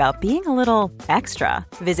good about being a little extra.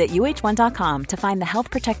 Visit uh1.com to find the Health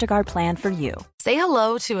Protector Guard plan for you. Say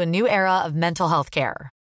hello to a new era of mental health care.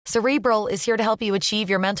 Cerebral is here to help you achieve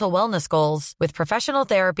your mental wellness goals with professional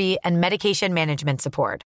therapy and medication management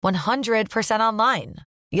support. 100% online.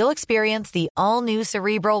 You'll experience the all-new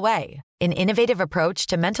Cerebral Way, an innovative approach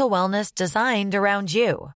to mental wellness designed around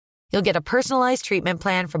you. You'll get a personalized treatment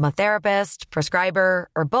plan from a therapist, prescriber,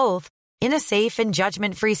 or both in a safe and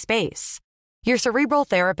judgment-free space. Your Cerebral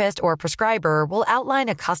therapist or prescriber will outline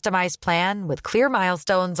a customized plan with clear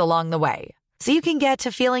milestones along the way, so you can get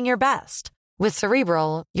to feeling your best. With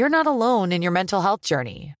Cerebral, you're not alone in your mental health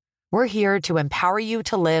journey. We're here to empower you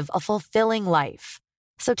to live a fulfilling life.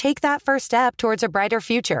 So take that first step towards a brighter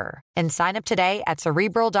future and sign up today at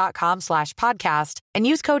Cerebral.com/podcast and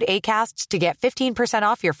use code ACAST to get 15%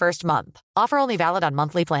 off your first month. Offer only valid on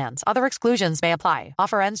monthly plans. Other exclusions may apply.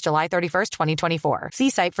 Offer ends July 31st, 2024.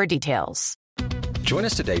 See site for details. Join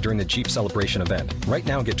us today during the Jeep Celebration event. Right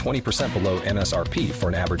now, get 20% below MSRP for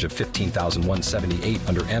an average of $15,178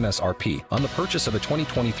 under MSRP on the purchase of a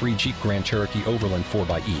 2023 Jeep Grand Cherokee Overland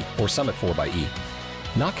 4xE or Summit 4xE.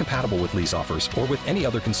 Not compatible with lease offers or with any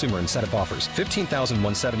other consumer incentive offers.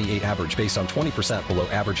 $15,178 average based on 20% below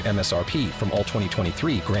average MSRP from all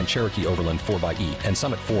 2023 Grand Cherokee Overland 4xE and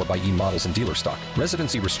Summit 4xE models in dealer stock.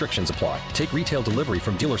 Residency restrictions apply. Take retail delivery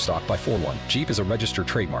from dealer stock by 4/1. Jeep is a registered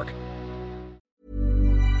trademark.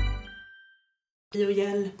 Och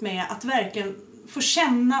hjälp med att verkligen få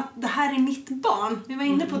känna att det här är mitt barn. Vi var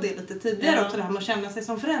inne på det lite tidigare också, det här med att känna sig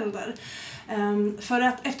som förälder. För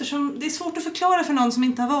att eftersom det är svårt att förklara för någon som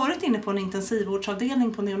inte har varit inne på en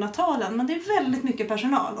intensivvårdsavdelning på neonatalen, men det är väldigt mycket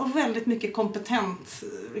personal och väldigt mycket kompetent,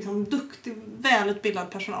 liksom duktig, välutbildad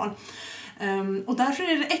personal. Och därför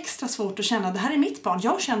är det extra svårt att känna att det här är mitt barn.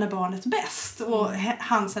 Jag känner barnet bäst och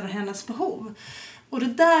hans eller hennes behov. Och det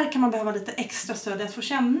där kan man behöva lite extra stöd att få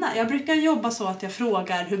känna. Jag brukar jobba så att jag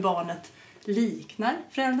frågar hur barnet liknar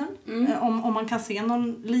föräldern. Om man kan se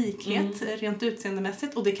någon likhet rent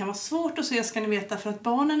utseendemässigt. Och det kan vara svårt att se, ska ni veta, för att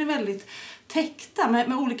barnen är väldigt täckta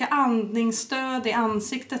med olika andningsstöd i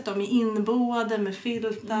ansiktet. De är inboade med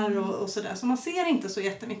filtar och sådär. Så man ser inte så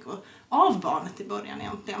jättemycket av barnet i början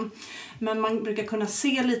egentligen. Men man brukar kunna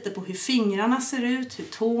se lite på hur fingrarna ser ut, hur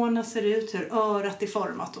tårna ser ut, hur örat är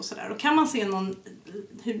format och sådär. Och kan man se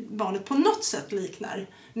hur barnet på något sätt liknar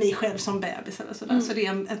mig själv som bebis eller sådär. Så det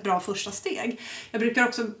är ett bra första steg. Jag brukar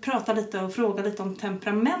också prata lite och fråga lite om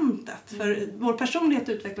temperamentet. För vår personlighet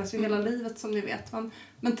utvecklas ju hela livet, som ni vet.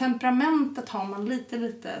 Men temperamentet har man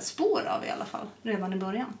lite spår av i alla fall redan i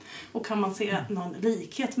början. Och kan man se någon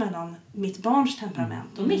likhet mellan mitt barns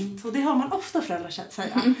temperament och mitt. Och det har man ofta föräldrar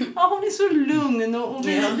säga. Ja, hon är så lugn och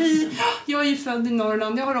jag är ju född i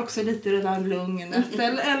Norrland. Jag har också lite det där lugnet.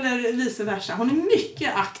 Eller vice versa. Hon är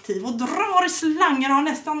mycket aktiv och drar i slangar och har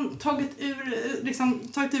nästan dragit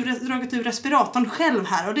ur respiratorn själv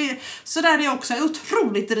här. Och det, så där är jag också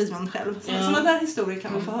otroligt driven själv. Sådana där historier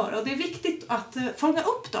kan man få höra. Och det är viktigt att fånga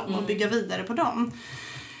upp dem och bygga vidare på dem.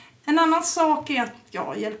 En annan sak är att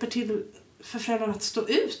jag hjälper till för föräldrarna att stå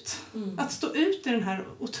ut. Att stå ut i den här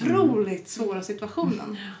otroligt svåra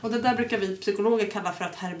situationen. Och det där brukar vi psykologer kalla för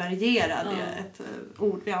att härbärgera. Det är ett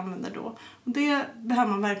ord vi använder då. Och det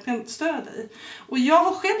behöver man verkligen stöd i. Och jag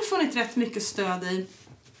har själv funnit rätt mycket stöd i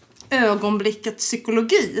ögonblicket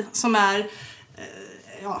psykologi. Som är,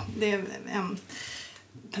 det är en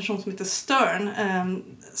person som heter Stern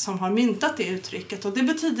som har myntat det uttrycket. Och det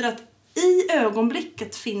betyder att i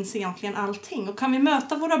ögonblicket finns egentligen allting. Och kan vi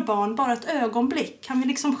möta våra barn bara ett ögonblick? Kan vi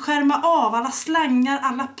liksom skärma av alla slangar,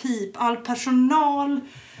 alla pip, all personal,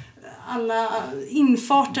 alla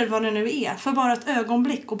infarter, vad det nu är. För bara ett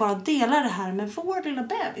ögonblick och bara dela det här med vår lilla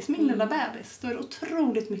bebis, min lilla bebis. Då är det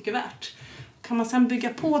otroligt mycket värt. Kan man sedan bygga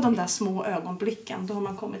på de där små ögonblicken, då har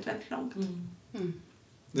man kommit väldigt långt.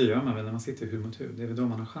 Det gör man väl när man sitter hud mot hud. Det är väl då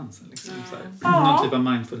man har chansen. Liksom. Någon typ av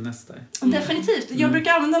mindfulness där. Definitivt. Jag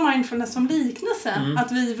brukar använda mindfulness som liknelse.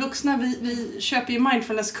 Att vi vuxna, vi köper ju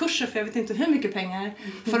mindfulness-kurser för jag vet inte hur mycket pengar.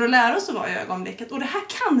 För att lära oss att vara i ögonblicket. Och det här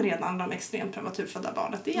kan redan de extremt prematurfödda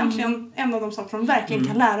barnet. Det är egentligen en av de saker de verkligen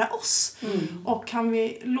kan lära oss. Och kan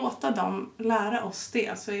vi låta dem lära oss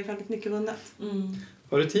det så är väldigt mycket vunnet.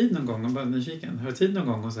 Har du tid någon gång, om bara nyfiken, har du tid någon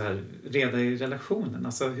gång att så här reda i relationen?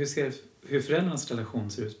 Alltså hur föräldrarnas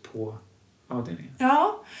relation ser ut på avdelningen?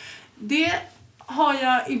 Ja, det har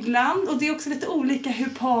jag ibland. Och det är också lite olika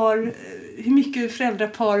hur mycket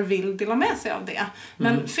föräldrapar vill dela med sig av det.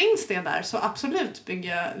 Men finns det där så absolut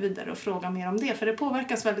bygger jag vidare och frågar mer om det. För det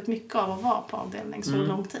påverkas väldigt mycket av att vara på avdelning så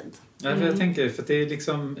lång tid. Ja, för jag tänker, för det är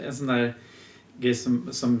liksom en sån där grej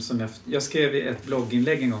som jag skrev i ett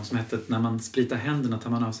blogginlägg en gång som hette när man spritar händerna tar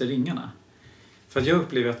man av sig ringarna. För att jag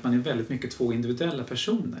upplever att man är väldigt mycket två individuella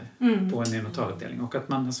personer på en neonatalavdelning. Och att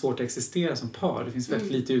man har svårt att existera som par. Det finns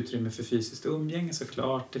väldigt lite utrymme för fysiskt umgänge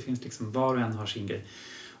såklart. Det finns liksom, var och en har sin grej.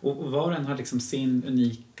 Och var och en har liksom sin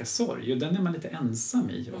unika sorg. Och den är man lite ensam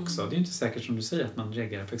i också. Det är inte säkert som du säger att man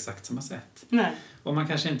reagerar på exakt samma sätt. Nej. Och man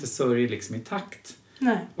kanske inte sörjer liksom i takt.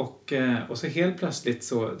 Nej. Och så helt plötsligt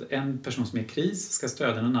så en person som är i kris ska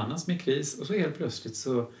stödja någon annan som är i kris. Och så helt plötsligt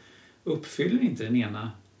så uppfyller inte den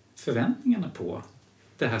ena förväntningarna på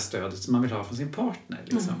det här stödet som man vill ha från sin partner.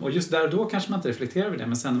 Liksom. Och just där och då kanske man inte reflekterar över det.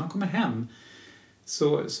 Men sen när man kommer hem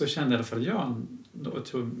så kände i alla fall jag och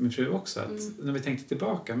tror min fru också att när vi tänkte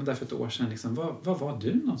tillbaka, men därför ett år sedan, liksom, var var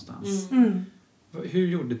du någonstans? Hur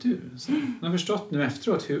gjorde du? Så, jag har förstått nu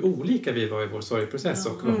efteråt hur olika vi var i vår sorgprocess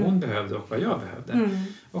och vad hon behövde och vad jag behövde.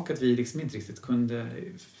 Och att vi liksom inte riktigt kunde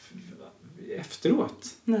efteråt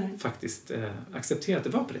faktiskt acceptera att det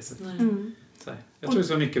var på det sättet. Jag tror det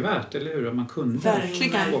var mycket värt, eller hur? Om man kunde.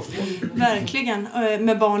 Verkligen.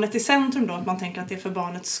 Med barnet i centrum då, att man tänker att det är för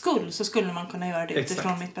barnets skull, så skulle man kunna göra det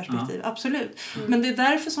utifrån mitt perspektiv. Absolut. Men det är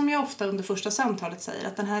därför som jag ofta under första samtalet säger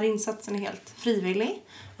att den här insatsen är helt frivillig.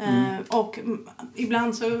 Och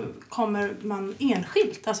ibland så kommer man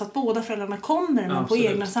enskilt, alltså att båda föräldrarna kommer men på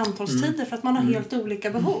egna samtalstider för att man har helt olika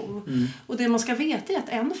behov. Och det man ska veta är att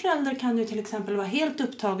en förälder kan ju till exempel vara helt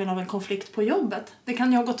upptagen av en konflikt på jobbet. Det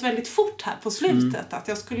kan ju ha gått väldigt fort här på slutet, att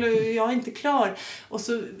jag är inte klar, och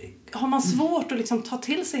så har man svårt att liksom ta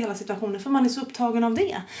till sig hela situationen för man är så upptagen av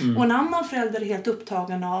det. Och en annan förälder är helt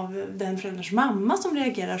upptagen av den förälders mamma som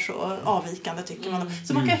reagerar så avvikande, tycker man.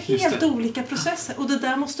 Så man kan ha helt olika processer, och det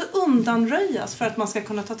där måste undanröjas för att man ska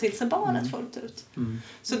kunna ta till sig barnet fullt ut.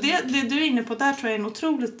 Så det du är inne på där tror jag är en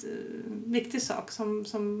otroligt viktig sak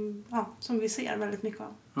som vi ser väldigt mycket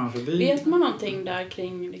av. Ja, vet man någonting där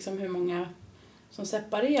kring liksom hur många som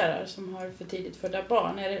separerar som har för tidigt födda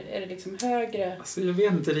barn? Är det liksom högre? Alltså jag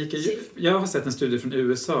vet inte lika. Jag har sett en studie från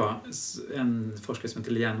USA, en forskare som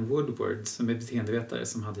heter Leanne Woodward som är beteendevetare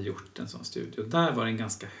som hade gjort en sån studie. Och där var det en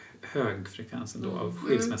ganska hög frekvens ändå av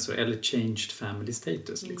skilsmässor eller changed family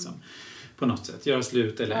status liksom, på något sätt. Göra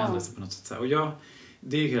slut eller ändra sig på något sätt. Och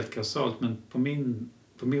det är ju helt kausalt, men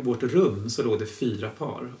på vårt rum så låg det 4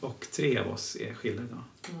 par och 3 av oss är skilda idag,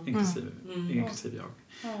 inklusive jag.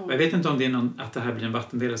 Och jag vet inte om det är att det här blir en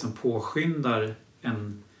vattendelare som påskyndar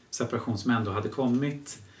en separation som ändå hade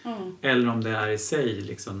kommit, eller om det är i sig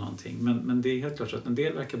liksom någonting. Men det är helt klart så att en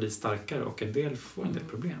del verkar bli starkare och en del får en del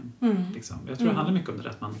problem. Liksom. Jag tror det handlar mycket om det där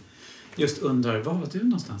att man just undrar, var var du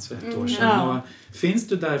någonstans för ett år sedan? Och finns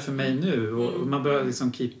du där för mig nu? Och man börjar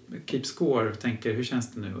liksom keep score och tänker, hur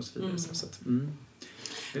känns det nu? Och så vidare. Så att,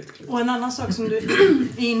 Och en annan sak som du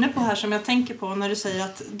är inne på här som jag tänker på när du säger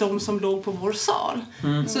att de som låg på vår sal.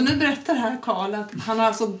 Så nu berättar här Karl att han har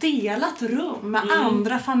alltså delat rum med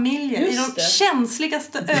andra familjer i de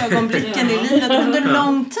känsligaste ögonblicken i livet under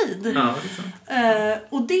lång tid.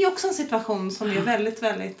 Och det är också en situation som är väldigt,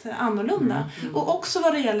 väldigt annorlunda. Och också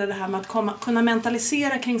vad det gäller det här med att kunna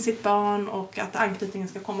mentalisera kring sitt barn och att anknytningen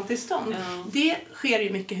ska komma till stånd. Det sker ju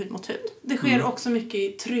mycket hud mot hud. Det sker också mycket i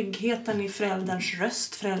tryggheten i förälderns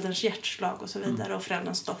röst, förälderns hjärtslag och så vidare och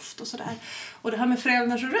förälderns doft och sådär. Och det här med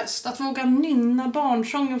förälderns röst, att våga nynna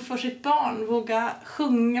barnsången för sitt barn, våga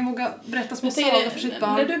sjunga, våga berätta små sagor för sitt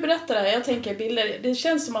barn. När du berättar det här, jag tänker bilder, det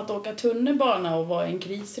känns som att åka tunnelbana och vara en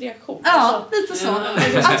krisreaktion. Ja, alltså, lite så.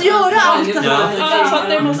 Att göra allt det här. Alltså att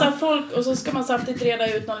det är massa folk och så ska man samtidigt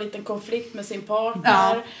reda ut någon liten konflikt med sin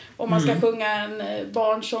partner och man ska sjunga en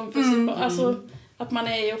barnsång för sitt barn. Alltså att man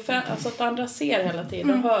är alltså att andra ser hela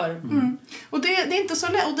tiden och hör. Och det är inte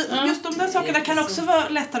så lätt. Och just de där sakerna kan också vara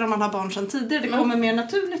lättare om man har barn sedan tidigare. Det kommer mer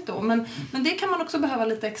naturligt då. Men det kan man också behöva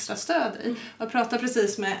lite extra stöd i. Jag pratade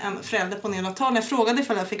precis med en förälder på neonatal. Jag frågade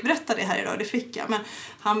ifall jag fick berätta det här idag. Det fick jag. Men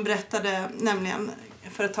han berättade nämligen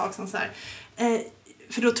för ett tag sedan så här.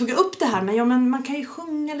 För då tog jag upp det här med men man kan ju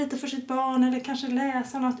sjunga lite för sitt barn eller kanske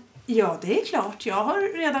läsa något. Ja, det är klart. Jag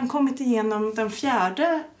har redan kommit igenom den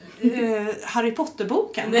 4:e Harry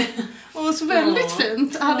Potter-boken. Och så väldigt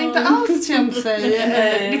fint. Hade inte alls känt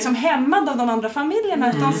sig liksom hämmad av de andra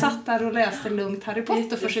familjerna utan satt där och läste lugnt Harry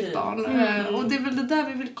Potter för sitt barn. Och det är väl det där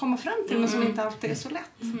vi vill komma fram till men som inte alltid är så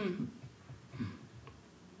lätt.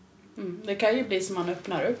 Det kan ju bli som man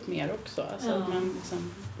öppnar upp mer också. Alltså att man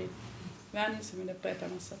liksom vänjer sig med det på ett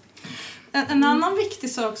annat sätt. En annan viktig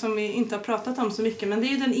sak som vi inte har pratat om så mycket, men det är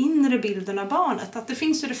ju den inre bilden av barnet. Att det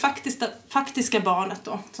finns ju det faktiska barnet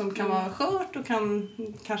då, som kan vara skört och kan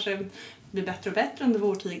kanske bli bättre och bättre under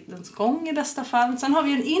vårdtidens gång i bästa fall. Sen har vi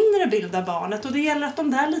ju en inre bild av barnet och det gäller att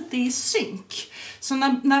de där lite är i synk. Så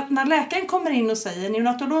när läkaren kommer in och säger,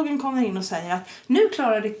 neonatologen kommer in och säger att nu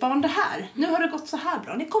klarar ditt barn det här. Nu har det gått så här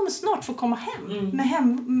bra. Ni kommer snart få komma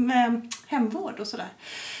hem med hemvård och sådär.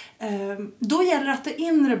 Då gäller det att det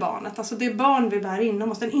inre barnet, alltså det barn vi bär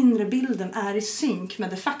inom oss, den inre bilden är i synk med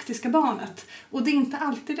det faktiska barnet. Och det är inte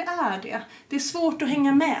alltid det är det. Det är svårt att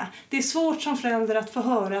hänga med. Det är svårt som förälder att få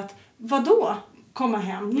höra att vadå komma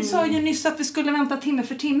hem? Ni sa ju nyss att vi skulle vänta timme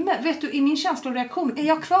för timme. Vet du, i min känsloreaktion, är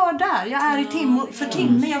jag kvar där? Jag är i timme för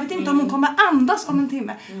timme. Jag vet inte om hon kommer andas om en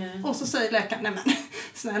timme. Och så säger läkaren, nej men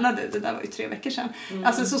snälla du, det där var ju 3 veckor sedan.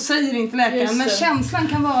 Alltså så säger inte läkaren, men känslan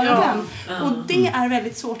kan vara den. Och det är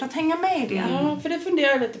väldigt svårt att hänga med i det. Ja, för det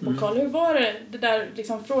funderar jag lite på, Karl. Hur var det där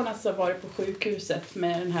liksom från att ha varit på sjukhuset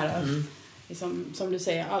med den här liksom, som du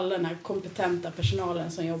säger, alla den här kompetenta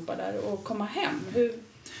personalen som jobbar där och komma hem?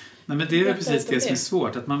 Nej, men det är precis det som är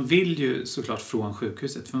svårt. Att man vill ju såklart från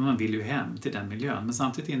sjukhuset. För man vill ju hem till den miljön. Men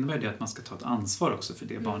samtidigt innebär det att man ska ta ett ansvar också för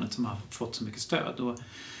det barnet som har fått så mycket stöd.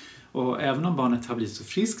 Och även om barnet har blivit så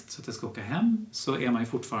friskt så att det ska åka hem. Så är man ju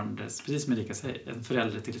fortfarande, precis som Erika säger, en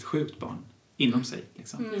förälder till ett sjukt barn inom sig.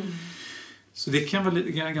 Liksom. Så det kan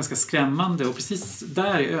vara ganska skrämmande. Och precis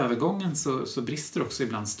där i övergången så brister också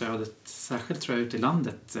ibland stödet. Särskilt tror jag ute i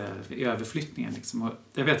landet i överflyttningen. Liksom. Och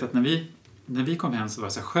jag vet att när vi kom hem så var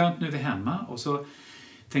det så här, skönt, nu är vi hemma. Och så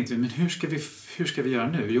tänkte vi, men hur ska vi göra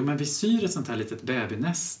nu? Jo, men vi syr ett sånt här litet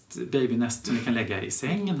babynest som vi kan lägga i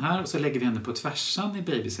sängen här. Och så lägger vi henne på tvärsan i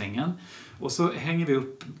babysängen. Och så hänger vi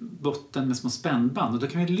upp botten med små spännband. Och då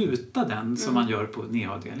kan vi luta den som man gör på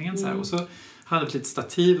neoavdelningen. Så här. Och så hade vi ett litet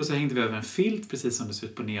stativ och så hängde vi över en filt, precis som det ser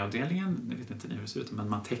ut på neoavdelningen. Jag vet inte hur det ser ut, men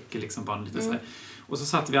man täcker liksom barnen lite så här. Och så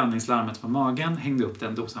satte vi andningslarmet på magen, hängde upp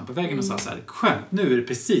den dosan på väggen och sa så här, skönt, nu är det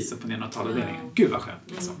precis som på neonatalavdelningen. Gud vad skönt,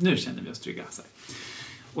 liksom. Nu känner vi oss trygga. Så här.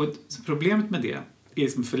 Och problemet med det är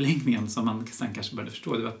som förlängningen som man sen kanske började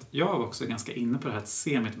förstå, det var att jag var också ganska inne på det här att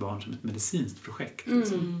se mitt barn som ett medicinskt projekt.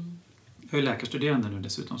 Liksom. Jag är läkarstuderande nu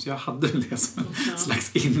dessutom, så jag hade det som en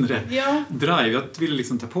slags inre drive. Jag ville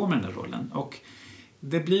liksom ta på mig den där rollen. Och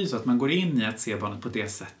det blir så att man går in i att se barnet på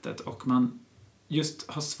det sättet och man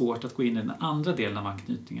just har svårt att gå in i den andra delen av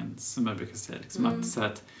anknytningen, som jag brukar säga. Liksom, att, så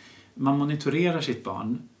att man monitorerar sitt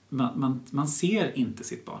barn, man ser inte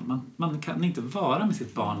sitt barn. Man kan inte vara med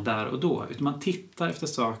sitt barn där och då, utan man tittar efter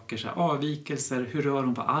saker, så här, avvikelser, hur rör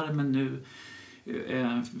hon på armen nu?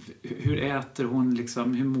 Hur äter hon,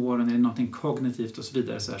 liksom, hur mår hon, är det någonting kognitivt och så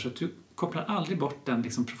vidare. Så att du kopplar aldrig bort den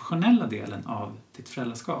liksom, professionella delen av ditt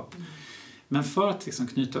föräldraskap. Men för att liksom,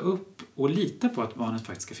 knyta upp och lita på att barnet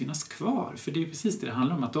faktiskt ska finnas kvar. För det är precis det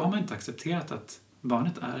handlar om, att då har man inte accepterat att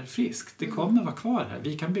barnet är friskt. Det kommer vara kvar här.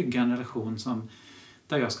 Vi kan bygga en relation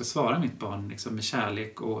där jag ska svara mitt barn liksom, med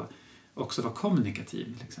kärlek och också vara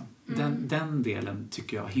kommunikativ. Liksom. Den delen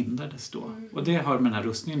tycker jag hindrades då. Och det har med den här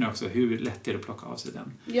rustningen också, hur lätt är det att plocka av sig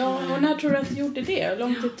den. Ja, och när tror du att du gjorde det? Hur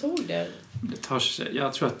lång tid tog det?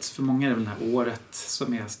 Jag tror att för många är det väl det här året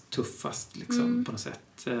som är tuffast liksom, på något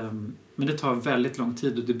sätt. Men det tar väldigt lång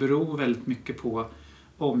tid och det beror väldigt mycket på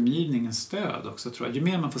omgivningens stöd också, tror jag. Ju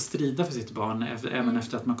mer man får strida för sitt barn även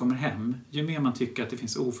efter att man kommer hem, ju mer man tycker att det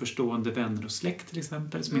finns oförstående vänner och släkt till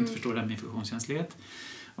exempel som inte förstår det här med funktionskänslighet.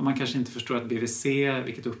 Och man kanske inte förstår att BVC,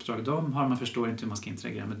 vilket uppdrag de har, man förstår inte hur man ska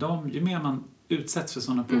interagera med dem. Ju mer man utsätts för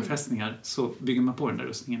sådana påfrestningar så bygger man på den där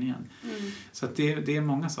rustningen igen. Så att det är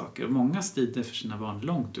många saker. Och många strider för sina barn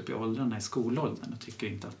långt upp i åldrarna, i skolåldern, och tycker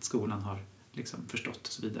inte att skolan har liksom förstått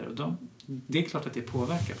och så vidare. Och det är klart att det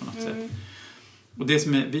påverkar på något sätt. Och det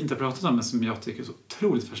som vi inte har pratat om men som jag tycker är så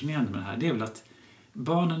otroligt fascinerande med det här, det är väl att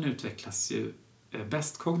barnen utvecklas ju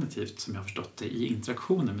bäst kognitivt, som jag har förstått det, i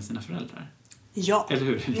interaktioner med sina föräldrar. Ja. Eller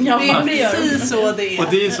hur? Ja, det är precis så det är.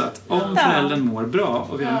 Och det är ju så att om föräldern mår bra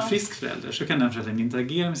och vi har en frisk förälder, så kan den föräldern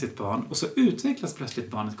interagera med sitt barn och så utvecklas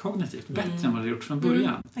plötsligt barnet kognitivt bättre än vad det gjort från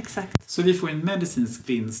början. Exakt. Så vi får en medicinsk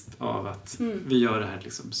vinst av att vi gör det här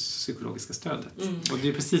liksom psykologiska stödet. Och det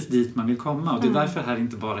är precis dit man vill komma, och det är därför det här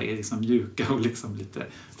inte bara är liksom mjuka och liksom lite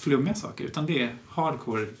flummiga saker, utan det är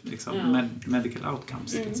hardcore liksom, medical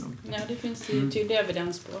outcomes. Liksom. Ja, det finns ju tydlig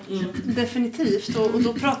evidens på. Definitivt, och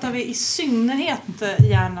då pratar vi i synnerhet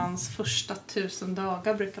hjärnans första 1000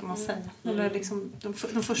 dagar, brukar man säga. Eller liksom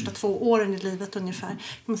de första 2 åren i livet ungefär. Kan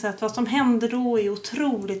man säga att vad som händer då är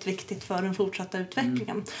otroligt viktigt för den fortsatta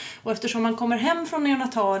utvecklingen. Och eftersom man kommer hem från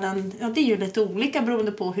neonatalen, det är ju lite olika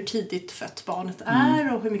beroende på hur tidigt fött barnet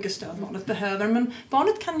är och hur mycket stöd barnet behöver. Men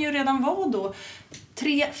barnet kan ju redan vara då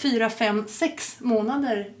 3, 4, 5, 6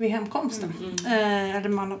 månader vid hemkomsten. Eller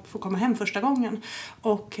man får komma hem första gången.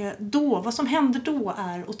 Och då, vad som händer då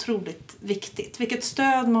är otroligt viktigt. Vilket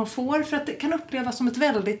stöd man får, för att det kan upplevas som ett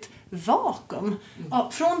väldigt vakuum.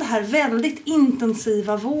 Ja, från det här väldigt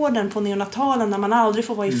intensiva vården på neonatalen när man aldrig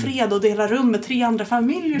får vara i fred och dela rum med 3 andra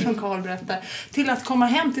familjer som Carl berättar, till att komma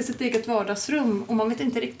hem till sitt eget vardagsrum och man vet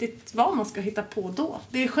inte riktigt vad man ska hitta på då.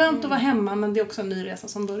 Det är skönt att vara hemma, men det är också en ny resa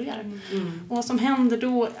som börjar. Och vad som händer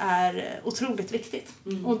då är otroligt viktigt.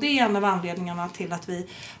 Och det är en av anledningarna till att vi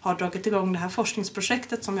har dragit igång det här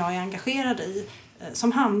forskningsprojektet som jag är engagerad i,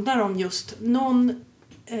 som handlar om just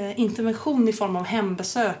intervention i form av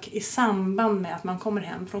hembesök i samband med att man kommer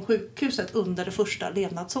hem från sjukhuset under det första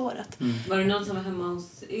levnadsåret. Var det någon som var hemma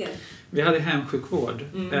hos er? Vi hade hemsjukvård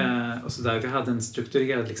och sådär. Vi hade en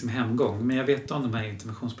strukturerad liksom hemgång. Men jag vet om de här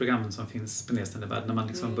interventionsprogrammen som finns på nedställande värld, när man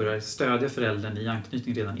liksom börjar stödja föräldern i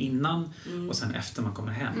anknytning redan innan och sen efter man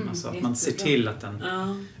kommer hem. Alltså att man ser till att den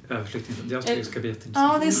överflyttningen, jag tror det ska bli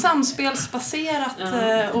jätteintressant. Ja, det är samspelsbaserat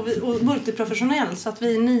och multiprofessionellt, så att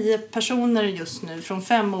vi är 9 personer just nu från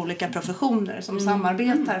 5 olika professioner som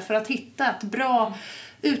samarbetar för att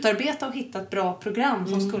utarbeta och hitta ett bra program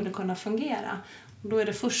som skulle kunna fungera. Då är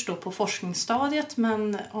det först då på forskningsstadiet,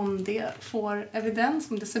 men om det får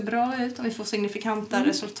evidens, om det ser bra ut, om vi får signifikanta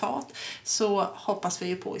resultat, så hoppas vi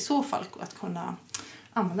ju på i så fall att kunna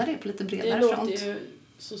använda det på lite bredare front. Det låter ju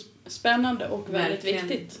så spännande och väldigt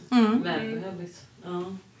viktigt. Välbehövligt.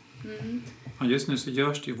 Ja, just nu så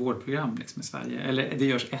görs det ju vårdprogram liksom i Sverige. Eller det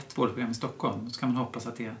görs ett vårdprogram i Stockholm. Så kan man hoppas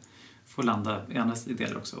att det får landa i andra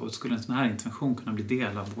delar också. Och skulle en sån här intervention kunna bli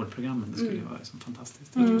del av vårdprogrammen, det skulle ju vara liksom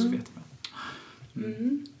fantastiskt. Jag tror det skulle vara jättebra.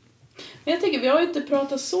 Men jag tänker, vi har ju inte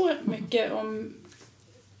pratat så mycket om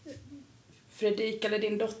Fredrika eller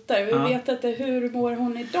din dotter. Vi vet att hur mår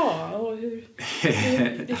hon idag? Och hur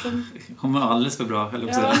liksom... Hon var alldeles för bra, höll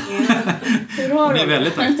jag på att säga. Hur har hon är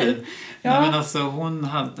väldigt aktiv. Ja. Nej, men alltså,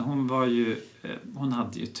 hon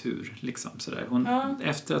hade ju tur. Liksom, sådär.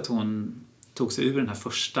 Efter att hon tog sig ur den här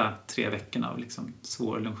första 3 veckorna av liksom,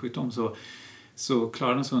 svår lungsjukdom så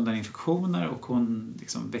klarade hon sig undan infektioner och hon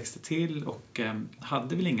liksom växte till och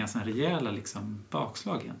hade väl inga såna rejäla liksom,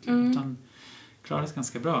 bakslag egentligen, utan klarade sig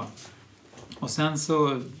ganska bra. Och sen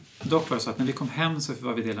så, dock var det så att när vi kom hem så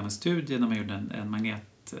var vi del av en studie där man gjorde en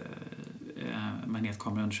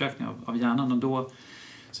magnetkameraundersökning av hjärnan, och då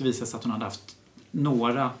så visade det sig att hon hade haft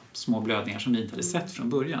några små blödningar som vi inte hade sett från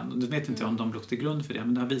början. Och det vet inte jag om de låg till grund för det,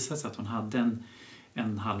 men det har visat sig att hon hade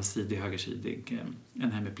en halvsidig, högersidig,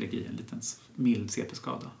 en hemiplegi, en liten mild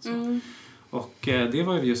CP-skada. Och det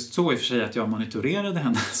var ju just så i och för sig att jag monitorerade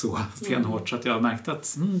henne så stenhårt så att jag märkte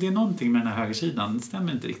att det är någonting med den här högersidan, det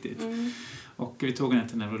stämmer inte riktigt. Och vi tog henne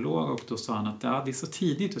till neurolog och då sa han att det är så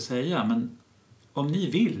tidigt att säga, men om ni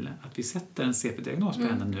vill att vi sätter en CP-diagnos på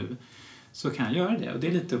henne nu, så kan jag göra det. Och det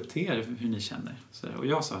är lite upp till er hur ni känner. Så, och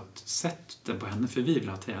jag sa att sätt det på henne för vi vill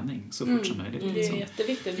ha träning så fort som möjligt. Det är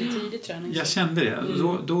jätteviktigt med tidig träning. Jag kände det.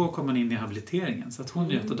 Då kom man in i habiliteringen. Så att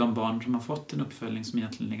hon är ett av de barn som har fått en uppföljning som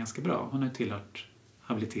egentligen är ganska bra. Hon har tillhört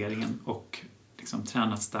habiliteringen och liksom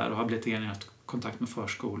tränats där. Och habiliteringen har haft kontakt med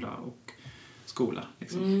förskola och skola.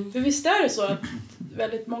 Liksom. För visst är det så att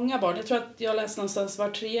väldigt många barn, jag tror att jag läste någonstans var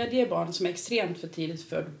tredje barn som är extremt för tidigt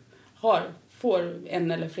född får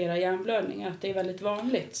en eller flera hjärnblödningar, att det är väldigt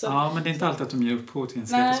vanligt. Så ja, men det är inte alltid att de ger upphov till en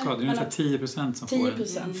CP-skada. Det är ungefär 10% som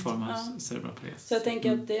får en form av cerebral pares. Så jag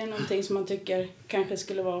tänker att det är någonting som man tycker kanske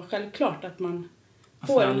skulle vara självklart att man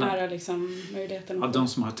får den här liksom, möjligheten. Ja, de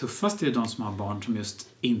som har tuffast är ju de som har barn som just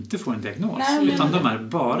inte får en diagnos. Utan de är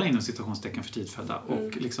bara inom situationstecken för tidfödda.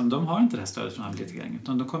 Och liksom, de har inte det här stödet från habilitering.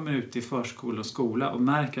 Utan de kommer ut i förskola och skola och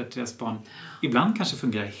märker att deras barn ibland kanske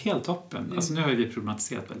fungerar helt toppen. Alltså nu har vi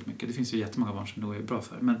problematiserat väldigt mycket. Det finns ju jättemånga barn som då är bra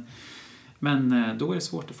för. Men då är det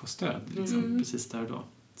svårt att få stöd liksom, precis där och då.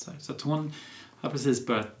 Så att hon har precis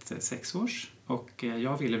börjat 6 års. Och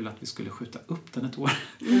jag ville väl att vi skulle skjuta upp den ett år.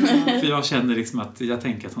 För jag känner liksom att jag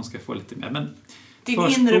tänker att hon ska få lite mer. Men din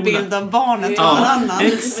inre bild av barnet och någon annan.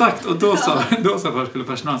 Exakt. Och då sa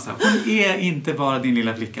förskolepersonalen så här: hon är inte bara din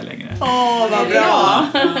lilla flicka längre. Vad bra.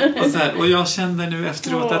 Och jag kände nu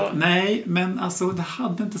efteråt att nej, men alltså det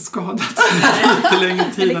hade inte skadat lite längre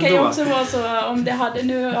tid ändå. Det kan ju också vara så, om det hade,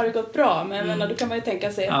 nu har det gått bra, men då kan man ju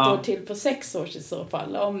tänka sig ett år till på 6 år i så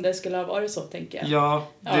fall. Om det skulle ha varit så, tänker jag. Ja,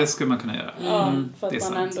 det skulle man kunna göra. För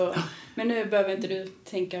att man ändå... Men nu behöver inte du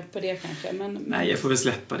tänka på det kanske. Nej, jag får väl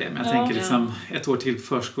släppa det. Men jag tänker liksom, ett år till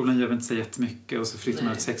förskolan gör väl inte så jättemycket. Och så flyttar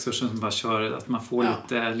man ut 6 år som bara kör, att man får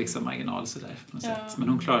lite liksom, marginal sådär på något sätt. Men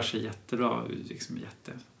hon klarar sig jättebra, liksom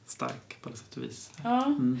jättestark på alla sätt och vis.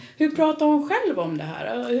 Ja. Hur pratar hon själv om det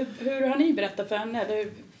här? Hur har ni berättat för henne? Eller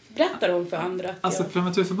hur berättar hon för andra? Alltså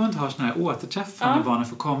Prematurförbundet har såna här återträffar när barnen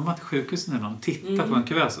får komma till sjukhuset när de tittar på en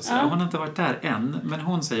kuvös och så. Hon har inte varit där än, men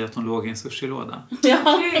hon säger att hon låg i en sushi-låda.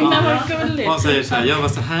 Vad gulligt. Hon säger så här: jag var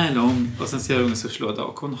så här lång och sen ser jag en sushi-låda,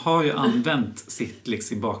 och hon har ju använt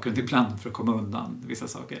sin bakgrund ibland för att komma undan vissa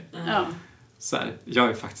saker. Så här, jag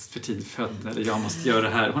är faktiskt för tidigt född, eller jag måste göra det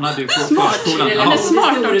här. Hon hade ju på förskolan.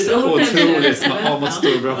 Smart också. Otroligt smart. Ja, mot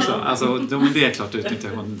storbror också. Alltså, det är klart utnyttjar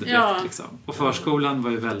hon direkt. Liksom. Och förskolan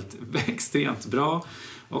var ju väldigt extremt bra.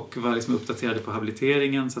 Och var liksom uppdaterade på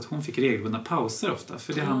habiliteringen. Så att hon fick regelbundna pauser ofta.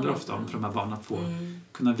 För det handlar ofta om för de här barnen att få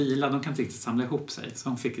kunna vila. De kan inte riktigt samla ihop sig. Så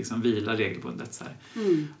hon fick liksom vila regelbundet. Så här.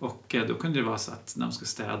 Och då kunde det vara så att när de skulle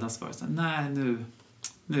städa så var det så här: nej,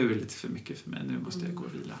 nu är det lite för mycket för mig. Nu måste jag gå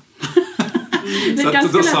och vila. Så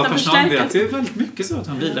att då sa personalen det, att det är väldigt mycket så att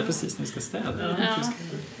hon vilar precis när vi ska städa.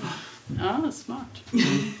 Ja, smart.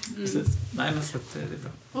 Precis. Nej, men så att det är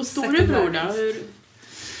bra. Och storebror då?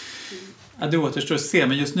 Ja, det återstår att se,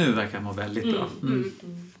 men just nu verkar han må väldigt bra.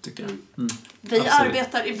 Tycker jag. Vi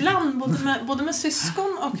arbetar ibland både med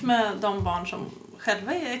syskon och med de barn som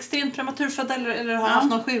själva är extremt prematurfödda eller har haft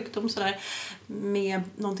någon sjukdom sådär, med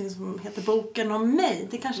någonting som heter Boken om mig.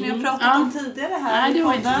 Det kanske ni har pratat om tidigare här.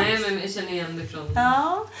 Nej, men jag känner igen det från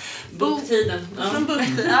boktiden. Från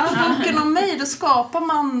boktiden. Boken om mig, då skapar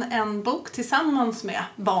man en bok tillsammans med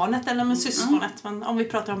barnet eller med syskonet, men om vi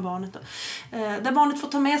pratar om barnet då. Där barnet får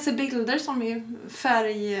ta med sig bilder som vi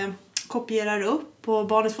färgkopierar upp, och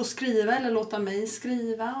barnet får skriva eller låta mig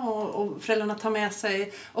skriva, och föräldrarna tar med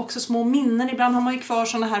sig också små minnen. Ibland har man ju kvar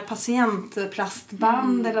såna här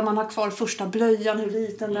patientplastband eller man har kvar första blöjan, hur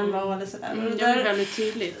liten den var eller sådär. Det är väldigt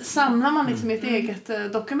tydligt. Samlar man liksom ett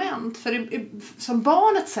eget dokument som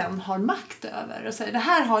barnet sen har makt över och säger: det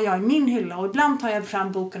här har jag i min hylla, och ibland tar jag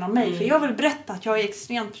fram boken om mig för jag vill berätta att jag är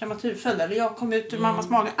extremt prematurfödd eller jag kom ut ur mammas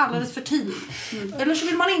mage alldeles för tidigt. Eller så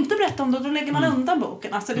vill man inte berätta om det, och då lägger man undan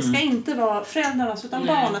boken. Alltså det ska inte vara föräldrarnas utan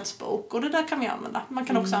barnets bok, och det där kan vi använda. Man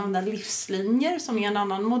kan också använda livslinjer som är en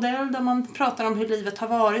annan modell där man pratar om hur livet har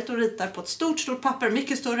varit och ritar på ett stort papper,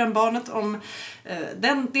 mycket större än barnet, om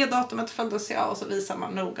det datumet föddes jag, och så visar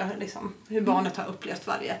man noga hur barnet har upplevt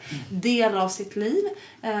varje del av sitt liv.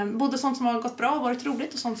 Både sånt som har gått bra och varit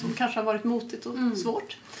roligt och sånt som kanske har varit motigt och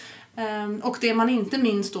svårt. Och det man inte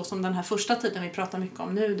minns då, som den här första tiden vi pratar mycket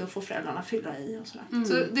om nu, då får föräldrarna fylla i och sådär.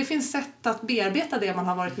 Så det finns sätt att bearbeta det man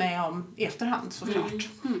har varit med om i efterhand, såklart.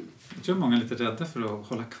 Jag tror många är lite rädda för att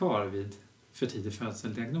hålla kvar vid för tidig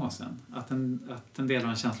födseldiagnosen. Att en del har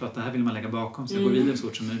en känsla att det här vill man lägga bakom sig och gå vidare så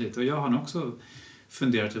fort som möjligt. Och jag har nog också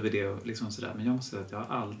funderat över det och sådär. Men jag måste säga att jag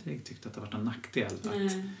har aldrig tyckt att det har varit en nackdel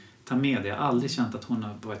att ta med det. Jag har aldrig känt att hon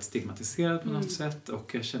har varit stigmatiserad på något sätt.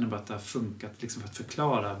 Och jag känner bara att det har funkat liksom, för att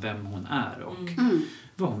förklara vem hon är och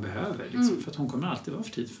vad hon behöver. Liksom, för att hon kommer alltid vara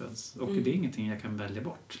för tidigt född. Och det är ingenting jag kan välja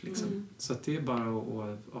bort. Liksom. Så att det är bara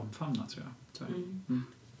att omfamna, tror jag.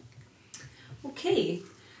 Okej.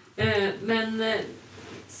 Men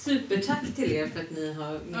supertack till er för att ni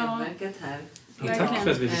har medverkat här. Tack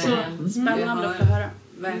för att vi fick komma. Spännande att få höra.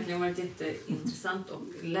 Verkligen varit jätteintressant och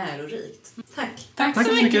lärorikt. Tack. Tack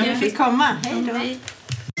så mycket för att vi fick komma. Hej då. Hej.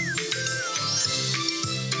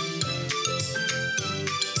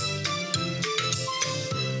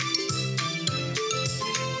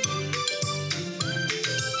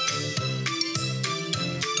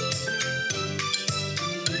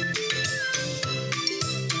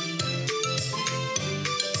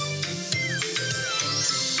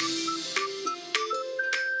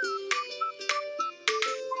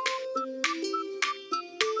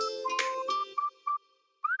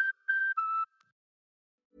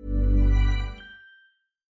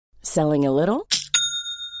 Selling a little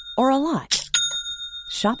or a lot?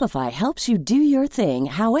 Shopify helps you do your thing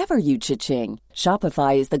however you cha-ching.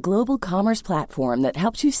 Shopify is the global commerce platform that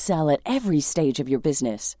helps you sell at every stage of your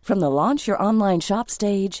business. From the launch your online shop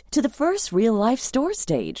stage to the first real-life store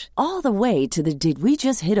stage, all the way to the did we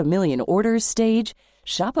just hit a million orders stage.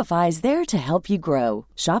 Shopify is there to help you grow.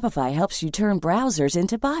 Shopify helps you turn browsers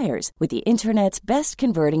into buyers with the internet's best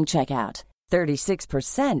converting checkout.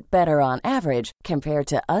 36% better on average compared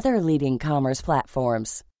to other leading commerce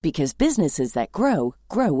platforms. Because businesses that grow,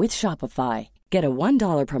 grow with Shopify. Get a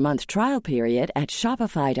 $1 per month trial period at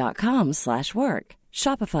shopify.com/work.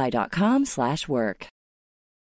 Shopify.com/work.